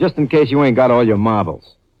 sir. Just in case you ain't got all your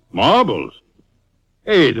marbles. Marbles?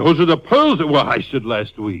 Hey, those are the pearls that were heisted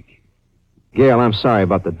last week. Gail, I'm sorry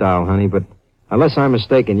about the doll, honey, but unless I'm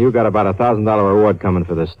mistaken, you got about $1,000 reward coming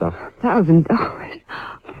for this stuff. $1,000?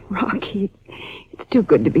 Rocky, it's too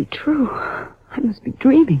good to be true. I must be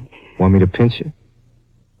dreaming. Want me to pinch you?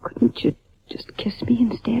 Couldn't you just kiss me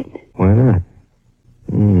instead? Why not?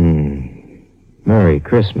 Merry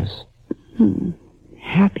Christmas.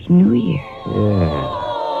 Happy New Year. Yeah.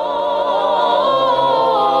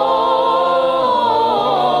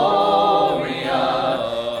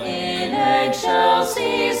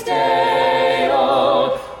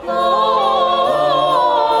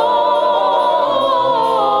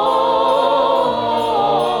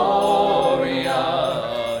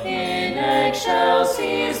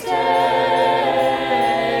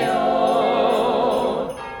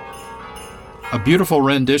 A beautiful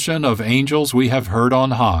rendition of Angels We Have Heard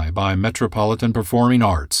on High by Metropolitan Performing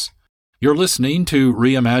Arts. You're listening to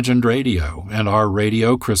Reimagined Radio and our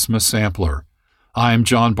Radio Christmas Sampler. I'm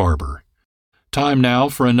John Barber. Time now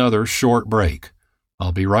for another short break.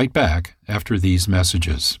 I'll be right back after these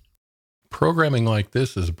messages. Programming like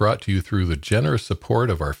this is brought to you through the generous support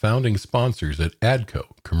of our founding sponsors at ADCO,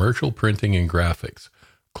 Commercial Printing and Graphics,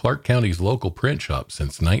 Clark County's local print shop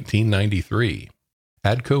since 1993.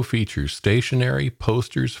 ADCO features stationery,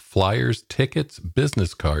 posters, flyers, tickets,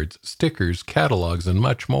 business cards, stickers, catalogs, and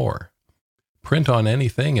much more. Print on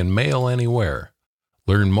anything and mail anywhere.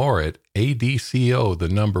 Learn more at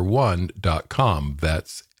adco1.com.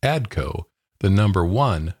 That's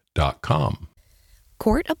adco1.com.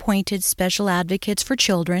 Court-appointed special advocates for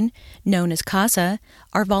children, known as CASA,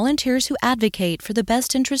 are volunteers who advocate for the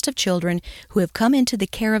best interest of children who have come into the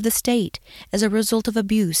care of the state as a result of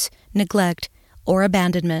abuse, neglect, or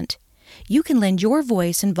abandonment. You can lend your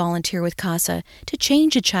voice and volunteer with CASA to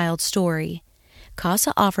change a child's story.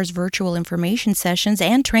 CASA offers virtual information sessions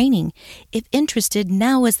and training. If interested,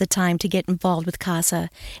 now is the time to get involved with CASA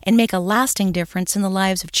and make a lasting difference in the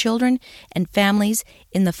lives of children and families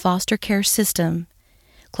in the foster care system.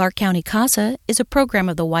 Clark County CASA is a program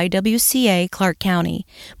of the YWCA Clark County.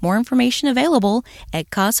 More information available at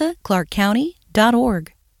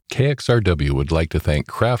casaclarkcounty.org. KXRW would like to thank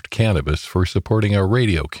Craft Cannabis for supporting our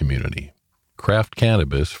radio community. Craft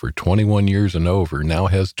Cannabis, for 21 years and over, now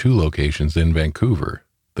has 2 locations in Vancouver.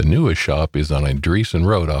 The newest shop is on Andreessen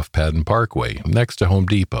Road off Padden Parkway, next to Home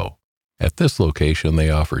Depot. At this location, they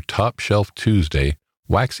offer Top Shelf Tuesday,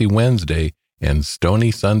 Waxy Wednesday, and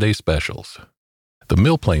Stony Sunday specials. The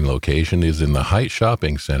Mill Plain location is in the Heights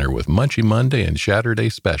Shopping Center with Munchie Monday and Saturday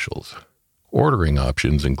specials. Ordering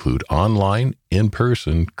options include online,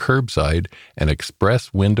 in-person, curbside, and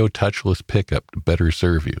express window touchless pickup to better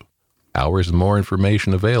serve you. Hours and more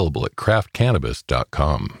information available at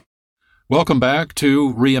craftcannabis.com. Welcome back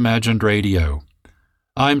to Reimagined Radio.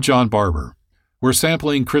 I'm John Barber. We're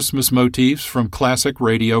sampling Christmas motifs from classic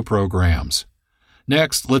radio programs.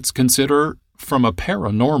 Next, let's consider, from a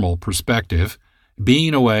paranormal perspective,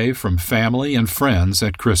 being away from family and friends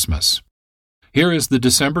at Christmas. Here is the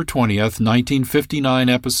December 20th, 1959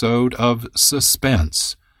 episode of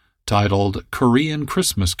Suspense, titled Korean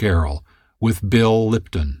Christmas Carol, with Bill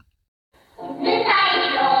Lipton.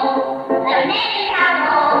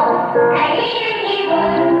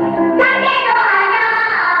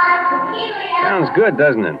 Sounds good,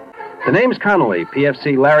 doesn't it? The name's Connolly,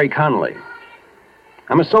 PFC Larry Connolly.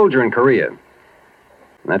 I'm a soldier in Korea.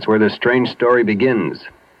 That's where this strange story begins.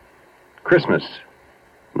 Christmas,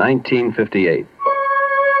 1958.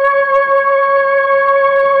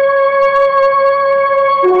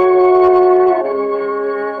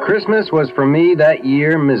 Christmas was for me that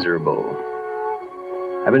year miserable.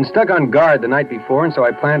 I'd been stuck on guard the night before, and so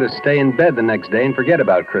I planned to stay in bed the next day and forget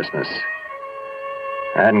about Christmas.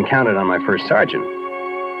 I hadn't counted on my first sergeant.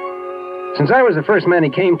 Since I was the first man he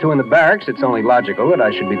came to in the barracks, it's only logical that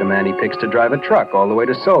I should be the man he picks to drive a truck all the way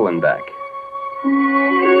to Seoul and back.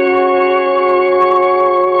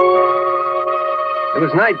 It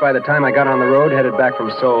was night by the time I got on the road headed back from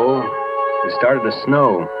Seoul. It started to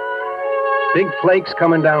snow. Big flakes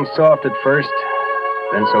coming down soft at first,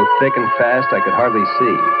 then so thick and fast I could hardly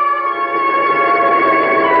see.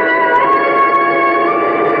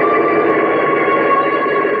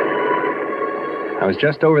 I was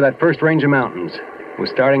just over that first range of mountains. Was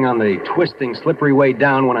starting on the twisting, slippery way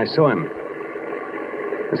down when I saw him.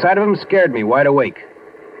 The sight of him scared me wide awake.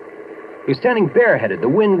 He was standing bareheaded, the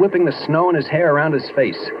wind whipping the snow and his hair around his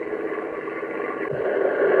face.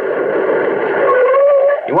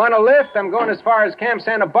 You want a lift? I'm going as far as Camp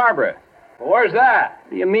Santa Barbara. Well, where's that?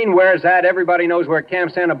 What do you mean, where's that? Everybody knows where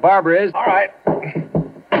Camp Santa Barbara is. All right.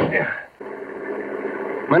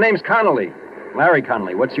 My name's Connolly. Larry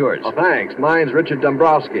Connolly. What's yours? Oh, thanks. Mine's Richard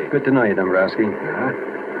Dombrowski. Good to know you, Dombrowski.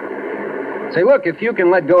 Say, look, if you can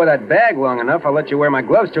let go of that bag long enough, I'll let you wear my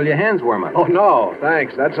gloves till your hands warm up. Oh, no,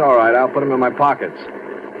 thanks. That's all right. I'll put them in my pockets.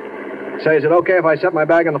 Say, is it okay if I set my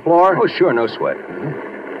bag on the floor? Oh, sure, no sweat.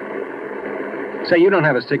 Say, you don't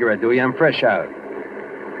have a cigarette, do you? I'm fresh out.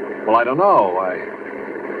 Well, I don't know.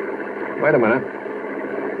 Wait a minute.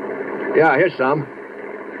 Yeah, here's some.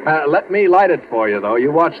 Let me light it for you, though.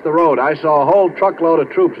 You watch the road. I saw a whole truckload of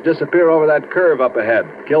troops disappear over that curve up ahead.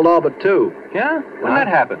 Killed all but 2. Yeah? When that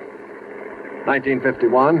happened?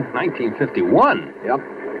 1951. 1951? Yep.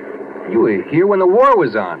 You were here when the war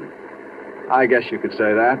was on. I guess you could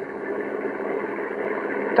say that.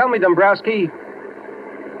 Tell me, Dombrowski,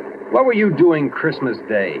 what were you doing Christmas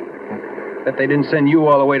Day? Bet they didn't send you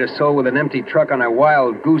all the way to Seoul with an empty truck on a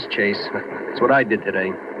wild goose chase. That's what I did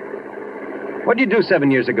today. What'd you do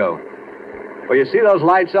 7 years ago? Well, you see those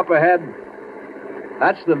lights up ahead?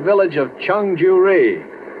 That's the village of Cheongju-ri.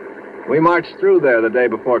 We marched through there the day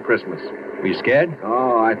before Christmas. Were you scared?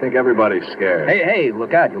 Oh, I think everybody's scared. Hey,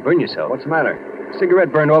 look out. You'll burn yourself. What's the matter?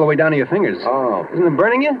 Cigarette burned all the way down to your fingers. Oh. Isn't it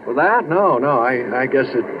burning you? Well, that? No. I guess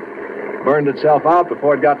it burned itself out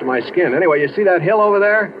before it got to my skin. Anyway, you see that hill over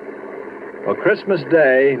there? Well, Christmas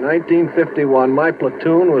Day, 1951, my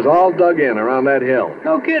platoon was all dug in around that hill.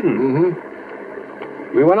 No kidding.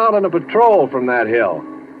 Mm-hmm. We went out on a patrol from that hill.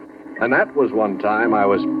 And that was one time I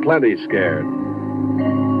was plenty scared.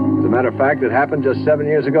 As a matter of fact, it happened just 7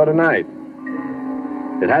 years ago tonight.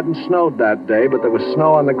 It hadn't snowed that day, but there was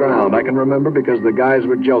snow on the ground. I can remember because the guys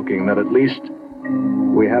were joking that at least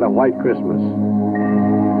we had a white Christmas.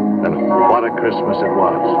 And what a Christmas it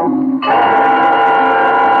was.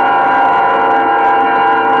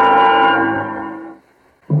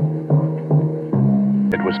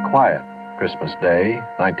 It was quiet Christmas Day,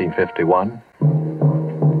 1951.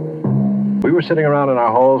 We were sitting around in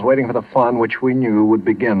our holes waiting for the fun which we knew would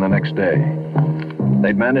begin the next day.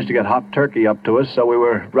 They'd managed to get hot turkey up to us, so we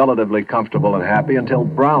were relatively comfortable and happy until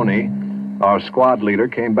Brownie, our squad leader,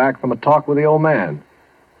 came back from a talk with the old man.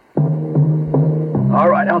 All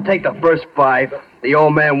right, I'll take the first 5. The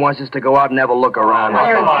old man wants us to go out and have a look around.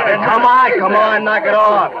 Come on, knock it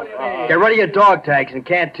off. Get ready your dog tags and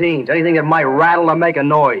canteens, anything that might rattle or make a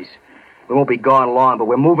noise. We won't be gone long, but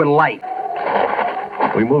we're moving light.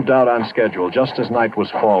 We moved out on schedule just as night was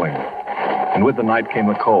falling, and with the night came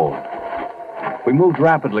the cold. We moved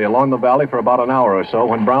rapidly along the valley for about an hour or so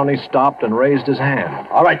when Brownie stopped and raised his hand.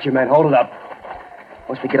 All right, you men, hold it up.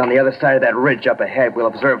 Once we get on the other side of that ridge up ahead, we'll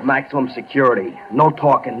observe maximum security. No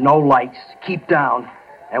talking, no lights. Keep down,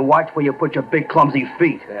 and watch where you put your big, clumsy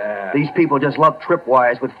feet. Yeah. These people just love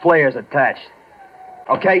tripwires with flares attached.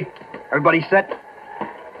 Okay? Everybody set?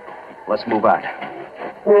 Let's move out.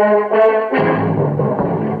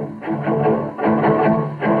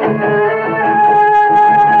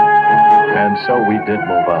 And so we did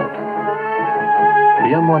move out. The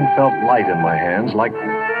M1 felt light in my hands, like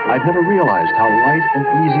I'd never realized how light and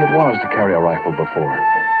easy it was to carry a rifle before.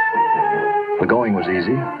 The going was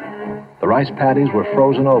easy. The rice paddies were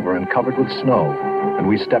frozen over and covered with snow, and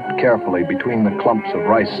we stepped carefully between the clumps of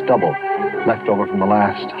rice stubble left over from the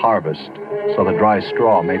last harvest, so the dry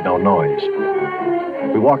straw made no noise.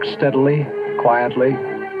 We walked steadily, quietly,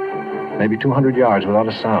 maybe 200 yards without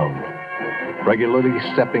a sound, regularly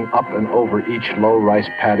stepping up and over each low rice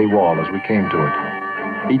paddy wall as we came to it,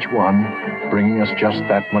 each one bringing us just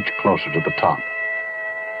that much closer to the top.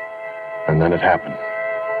 And then it happened.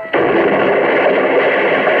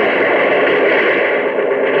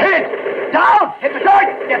 Hit! Down! Hit the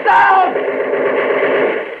dirt! Get down!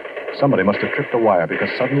 Somebody must have tripped a wire because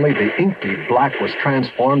suddenly the inky black was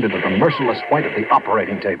transformed into the merciless white of the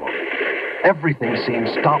operating table. Everything seemed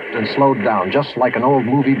stopped and slowed down, just like an old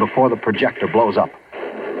movie before the projector blows up.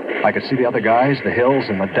 I could see the other guys, the hills,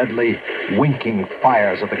 and the deadly, winking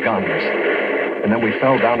fires of the guns. And then we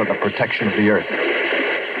fell down to the protection of the earth.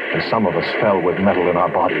 And some of us fell with metal in our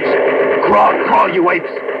bodies. Crawl, you apes!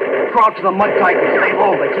 Crawl to the mud tight and stay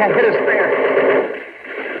low. They can't hit us there.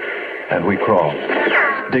 And we crawled,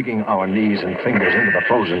 digging our knees and fingers into the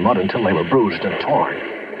frozen mud until they were bruised and torn.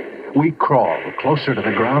 We crawled closer to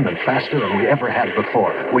the ground and faster than we ever had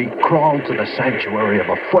before. We crawled to the sanctuary of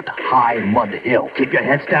a foot-high mud hill. Keep your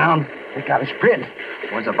heads down. They got us pinned.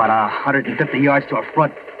 One's about 150 yards to our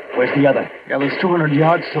front. Where's the other? Yeah, there's 200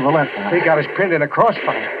 yards to the left. They got us pinned in a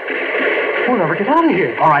crossfire. We'll never get out of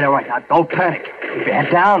here. All right. Now, don't panic. Keep your head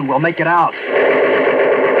down. We'll make it out.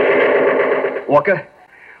 Walker,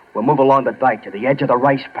 We'll move along the dike to the edge of the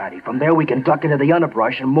rice paddy. From there, we can duck into the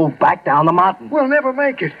underbrush and move back down the mountain. We'll never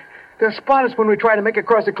make it. They'll spot us when we try to make it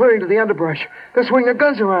across the clearing to the underbrush. They'll swing their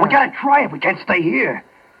guns around. We gotta try it. We can't stay here.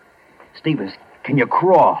 Stevens, can you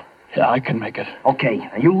crawl? Yeah, I can make it. Okay,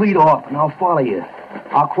 now you lead off, and I'll follow you.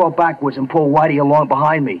 I'll crawl backwards and pull Whitey along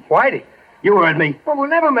behind me. Whitey? You heard me. Well, we'll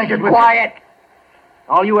never make it. Quiet!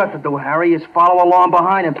 All you have to do, Harry, is follow along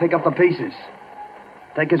behind and pick up the pieces.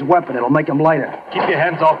 Take his weapon. It'll make him lighter. Keep your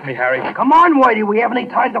hands off me, Harry. Come on, Whitey. We haven't any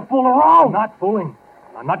time to fool around. I'm not fooling.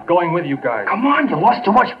 I'm not going with you guys. Come on, you lost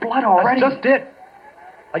too much blood already. That's just it.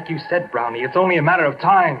 Like you said, Brownie, it's only a matter of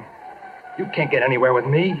time. You can't get anywhere with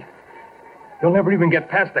me. You'll never even get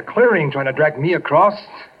past the clearing trying to drag me across.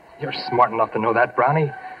 You're smart enough to know that,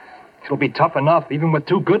 Brownie. It'll be tough enough, even with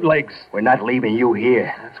 2 good legs. We're not leaving you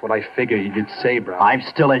here. That's what I figured you'd say, Brownie. I'm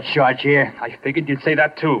still in charge here. I figured you'd say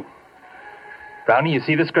that, too. Brownie, you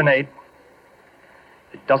see this grenade?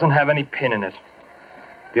 It doesn't have any pin in it.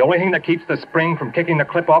 The only thing that keeps the spring from kicking the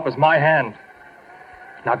clip off is my hand.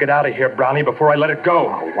 Now get out of here, Brownie, before I let it go.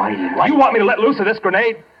 Oh, Whitey. You want me to let loose of this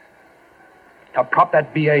grenade? Now prop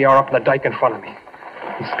that BAR up on the dike in front of me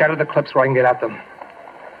and scatter the clips where I can get at them.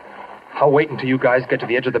 I'll wait until you guys get to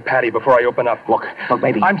the edge of the paddy before I open up. Look,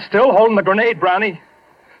 baby. I'm still holding the grenade, Brownie.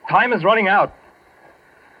 Time is running out.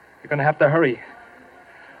 You're going to have to hurry.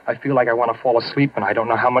 I feel like I want to fall asleep, and I don't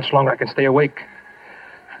know how much longer I can stay awake.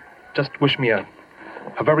 Just wish me a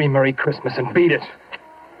very Merry Christmas and beat it.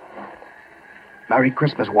 Merry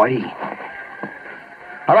Christmas, Whitey.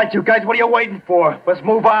 All right, you guys, what are you waiting for? Let's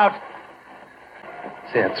move out.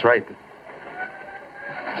 See, that's right.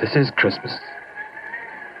 This is Christmas.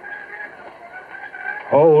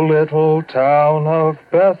 Oh, little town of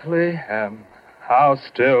Bethlehem, how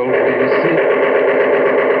still we see.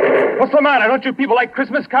 What's the matter? Don't you people like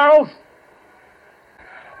Christmas carols?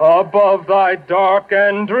 Above thy dark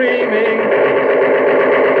and dreaming.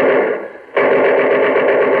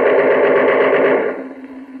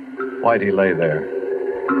 Whitey lay there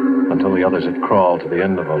until the others had crawled to the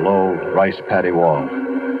end of a low rice paddy wall.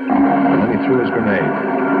 And then he threw his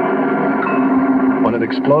grenade. When it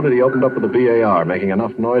exploded, he opened up with the BAR, making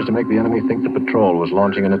enough noise to make the enemy think the patrol was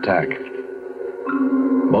launching an attack.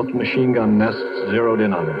 Both machine gun nests zeroed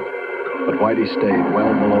in on him, but Whitey stayed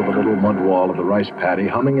well below the little mud wall of the rice paddy,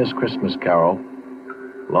 humming his Christmas carol,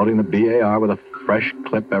 loading the BAR with a fresh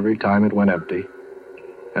clip every time it went empty,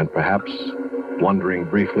 and perhaps wondering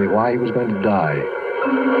briefly why he was going to die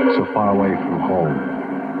so far away from home,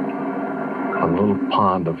 on a little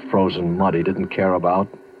pond of frozen mud he didn't care about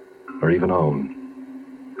or even own.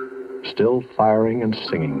 Still firing and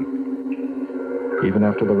singing, even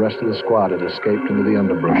after the rest of the squad had escaped into the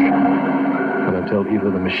underbrush, and until either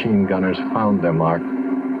the machine gunners found their mark,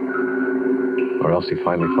 or else he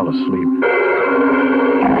finally fell asleep.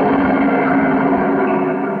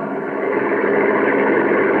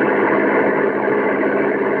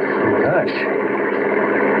 Gosh,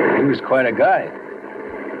 he was quite a guy.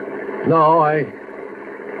 No, I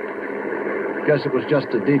guess it was just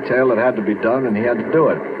a detail that had to be done, and he had to do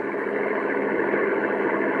it.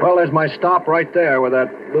 Well, there's my stop right there where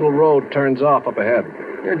that little road turns off up ahead.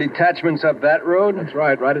 Your detachment's up that road? That's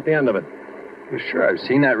right at the end of it. Well, sure, I've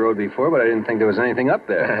seen that road before, but I didn't think there was anything up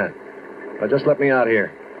there. Well, just let me out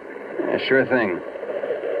here. Yeah, sure thing.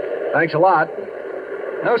 Thanks a lot.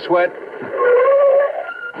 No sweat.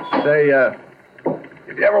 Say,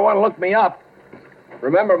 if you ever want to look me up,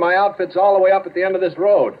 remember my outfit's all the way up at the end of this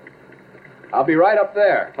road. I'll be right up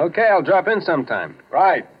there. Okay, I'll drop in sometime.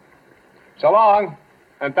 Right. So long.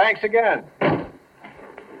 And thanks again. I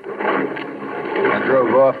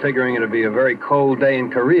drove off figuring it'd be a very cold day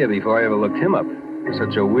in Korea before I ever looked him up.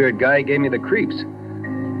 Such a weird guy, he gave me the creeps.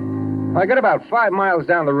 I got about 5 miles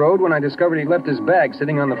down the road when I discovered he'd left his bag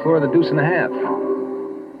sitting on the floor of the Deuce and a Half.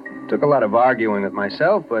 Took a lot of arguing with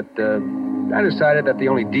myself, but I decided that the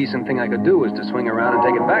only decent thing I could do was to swing around and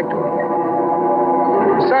take it back to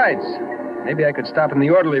him. Besides, maybe I could stop in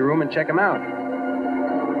the orderly room and check him out.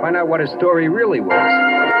 Find out what his story really was.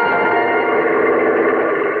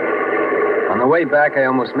 On the way back, I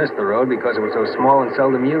almost missed the road because it was so small and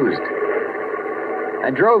seldom used. I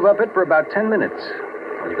drove up it for about 10 minutes.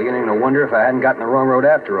 I was beginning to wonder if I hadn't gotten the wrong road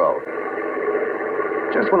after all.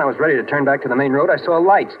 Just when I was ready to turn back to the main road, I saw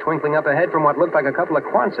lights twinkling up ahead from what looked like a couple of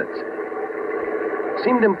Quonsets. It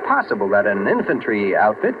seemed impossible that an infantry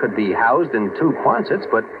outfit could be housed in 2 Quonsets,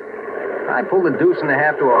 but I pulled the Deuce and a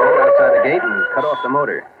Half to a halt outside the gate and cut off the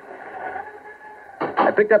motor.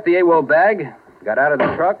 I picked up the AWOL bag, got out of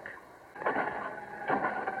the truck.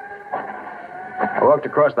 I walked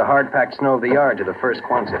across the hard-packed snow of the yard to the first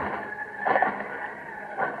Quonset.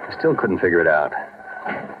 I still couldn't figure it out.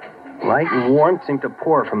 Light and warmth seemed to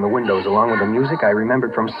pour from the windows along with the music I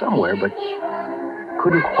remembered from somewhere, but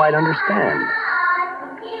couldn't quite understand.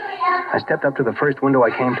 I stepped up to the first window I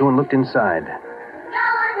came to and looked inside.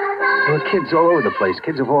 There were kids all over the place,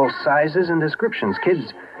 kids of all sizes and descriptions,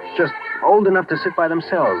 kids just old enough to sit by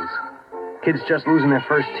themselves, kids just losing their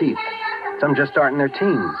first teeth, some just starting their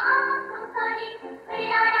teens.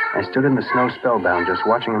 I stood in the snow spellbound, just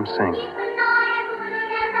watching them sing.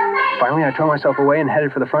 Finally, I tore myself away and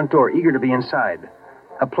headed for the front door, eager to be inside.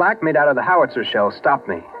 A plaque made out of the howitzer shell stopped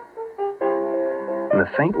me. In the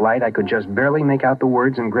faint light, I could just barely make out the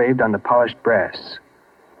words engraved on the polished brass.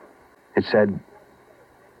 It said,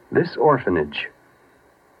 "This orphanage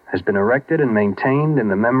has been erected and maintained in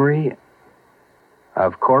the memory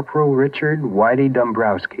of Corporal Richard Whitey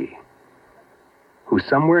Dombrowski, who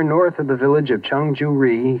somewhere north of the village of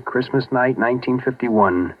Chungju-ri, Christmas night,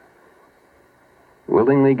 1951,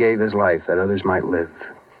 willingly gave his life that others might live."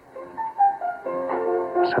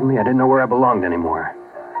 Suddenly, I didn't know where I belonged anymore.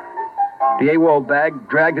 The AWOL bag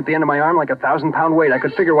dragged at the end of my arm like a 1,000-pound weight. I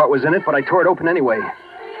could figure what was in it, but I tore it open anyway.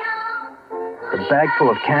 The bag full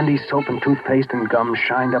of candy, soap, and toothpaste and gum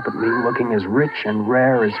shined up at me, looking as rich and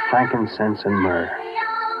rare as frankincense and myrrh.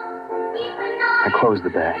 I closed the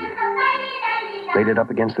bag, laid it up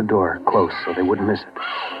against the door, close, so they wouldn't miss it.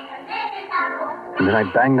 And then I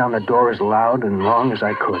banged on the door as loud and long as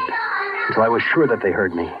I could, until I was sure that they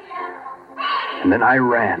heard me. And then I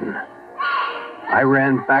ran. I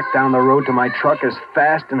ran back down the road to my truck as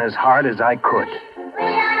fast and as hard as I could.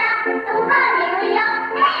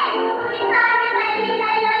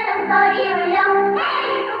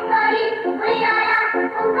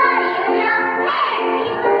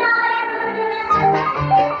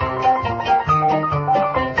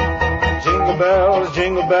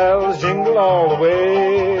 Jingle bells, jingle all the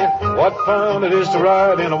way. What fun it is to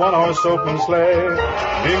ride in a one-horse open sleigh.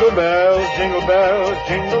 Jingle bells,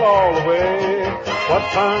 jingle all the way. What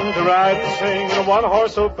fun to ride and sing in a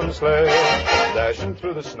one-horse open sleigh. Dashing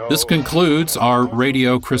through the snow. This concludes our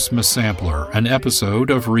Radio Christmas Sampler, an episode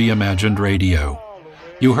of Reimagined Radio.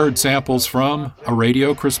 You heard samples from A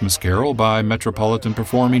Radio Christmas Carol by Metropolitan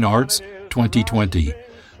Performing Arts, 2020.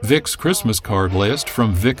 Vic's Christmas Card List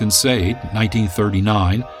from Vic and Sade,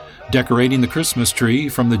 1939. Decorating the Christmas Tree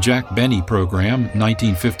from the Jack Benny Program,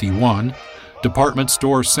 1951. Department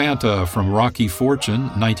Store Santa from Rocky Fortune,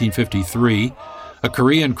 1953. A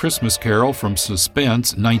Korean Christmas Carol from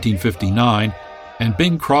Suspense, 1959. And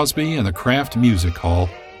Bing Crosby and the Kraft Music Hall,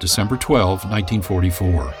 December 12,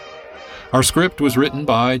 1944. Our script was written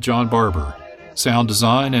by John Barber. Sound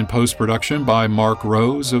design and post-production by Mark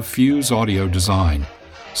Rose of Fuse Audio Design.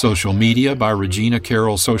 Social media by Regina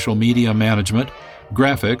Carroll Social Media Management.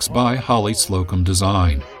 Graphics by Holly Slocum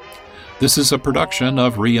Design. This is a production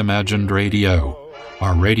of Reimagined Radio.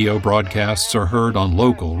 Our radio broadcasts are heard on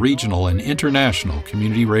local, regional, and international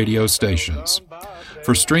community radio stations.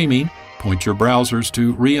 For streaming, point your browsers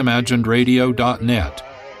to reimaginedradio.net.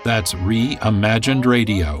 That's Reimagined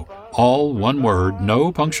Radio, all one word,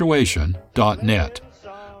 no punctuation, .net.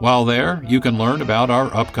 While there, you can learn about our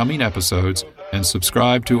upcoming episodes and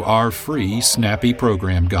subscribe to our free Snappy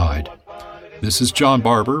Program Guide. This is John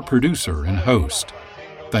Barber, producer and host.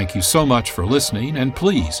 Thank you so much for listening, and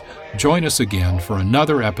please join us again for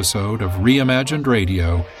another episode of Reimagined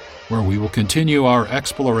Radio, where we will continue our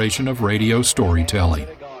exploration of radio storytelling.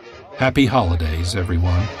 Happy holidays,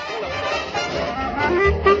 everyone.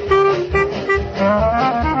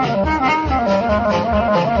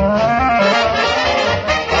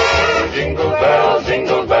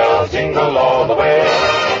 Jingle bells, jingle all the way.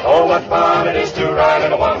 Oh, what fun it is to ride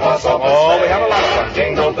in a one-horse open sleigh. Oh, we have a lot of fun.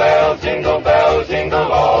 Jingle bells,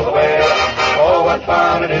 jingle all the way. Oh, what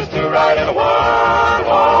fun it is to ride in a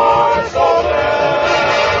one-horse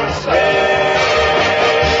open sleigh.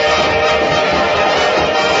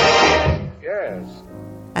 Yes.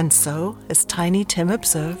 And so, as Tiny Tim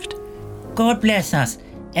observed, God bless us,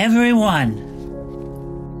 everyone.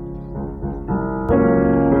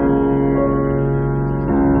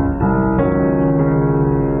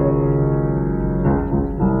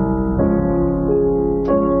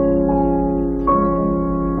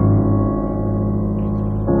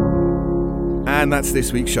 And that's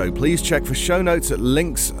this week's show. Please check for show notes at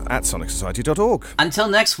links at sonicsociety.org. Until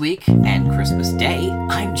next week and Christmas Day,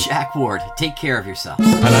 I'm Jack Ward. Take care of yourself.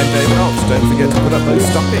 And I'm David Ops. Don't forget to put up those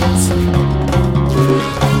stockings.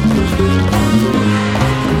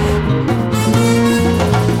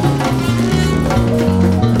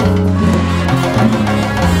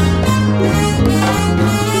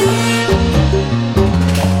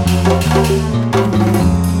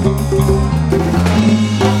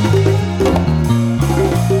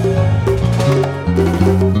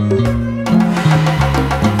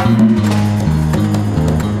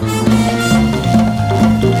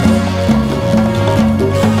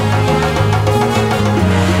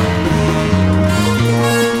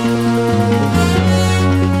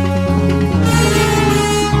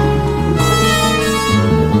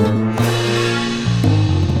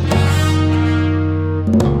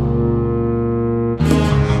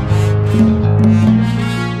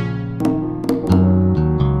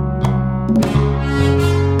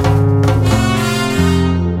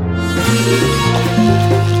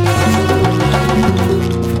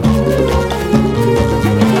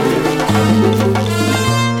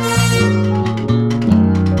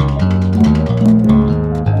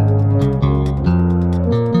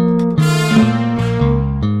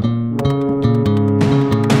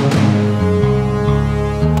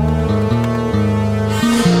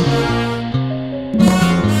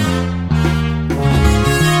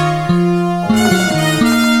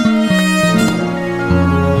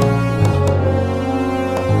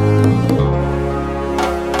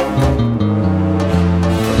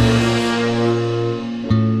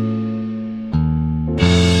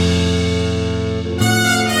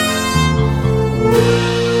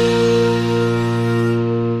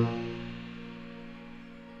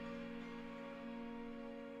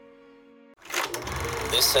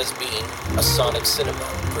 This has been a Sonic Cinema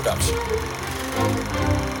production.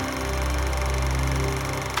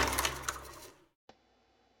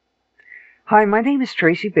 Hi, my name is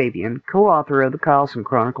Tracy Babian, co-author of the Carlson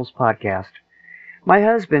Chronicles podcast. My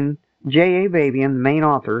husband, J.A. Babian, the main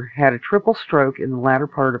author, had a triple stroke in the latter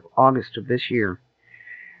part of August of this year.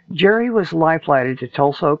 Jerry was life-flighted to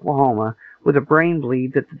Tulsa, Oklahoma, with a brain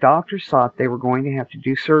bleed that the doctors thought they were going to have to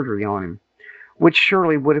do surgery on him, which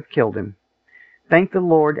surely would have killed him. Thank the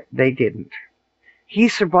Lord they didn't. He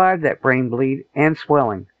survived that brain bleed and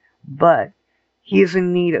swelling, but he is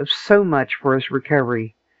in need of so much for his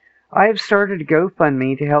recovery. I have started a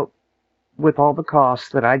GoFundMe to help with all the costs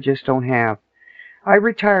that I just don't have. I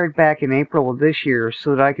retired back in April of this year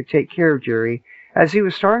so that I could take care of Jerry, as he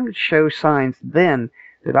was starting to show signs then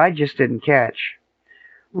that I just didn't catch.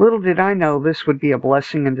 Little did I know this would be a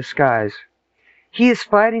blessing in disguise. He is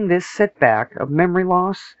fighting this setback of memory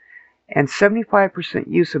loss and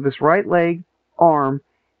 75% use of his right leg, arm,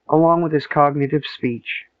 along with his cognitive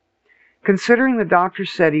speech. Considering the doctor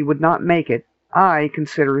said he would not make it, I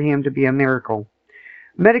consider him to be a miracle.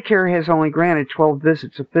 Medicare has only granted 12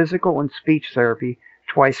 visits of physical and speech therapy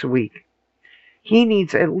twice a week. He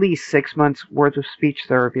needs at least 6 months' worth of speech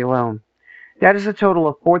therapy alone. That is a total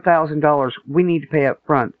of $4,000 we need to pay up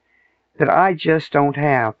front that I just don't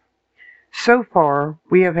have. So far,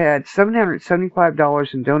 we have had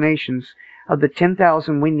 $775 in donations of the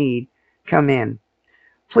 $10,000 we need come in.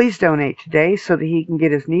 Please donate today so that he can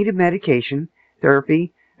get his needed medication,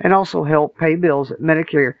 therapy, and also help pay bills that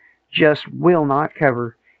Medicare just will not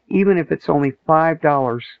cover, even if it's only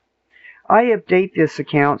 $5. I update this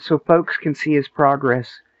account so folks can see his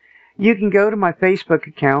progress. You can go to my Facebook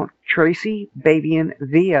account, Tracy Babian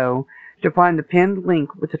VO, to find the pinned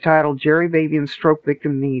link with the title Jerry Babian Stroke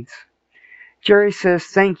Victim Needs. Jerry says,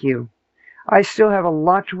 thank you. I still have a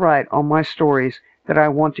lot to write on my stories that I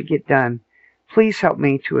want to get done. Please help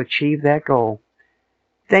me to achieve that goal.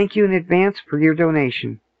 Thank you in advance for your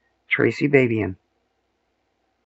donation. Tracy Babian.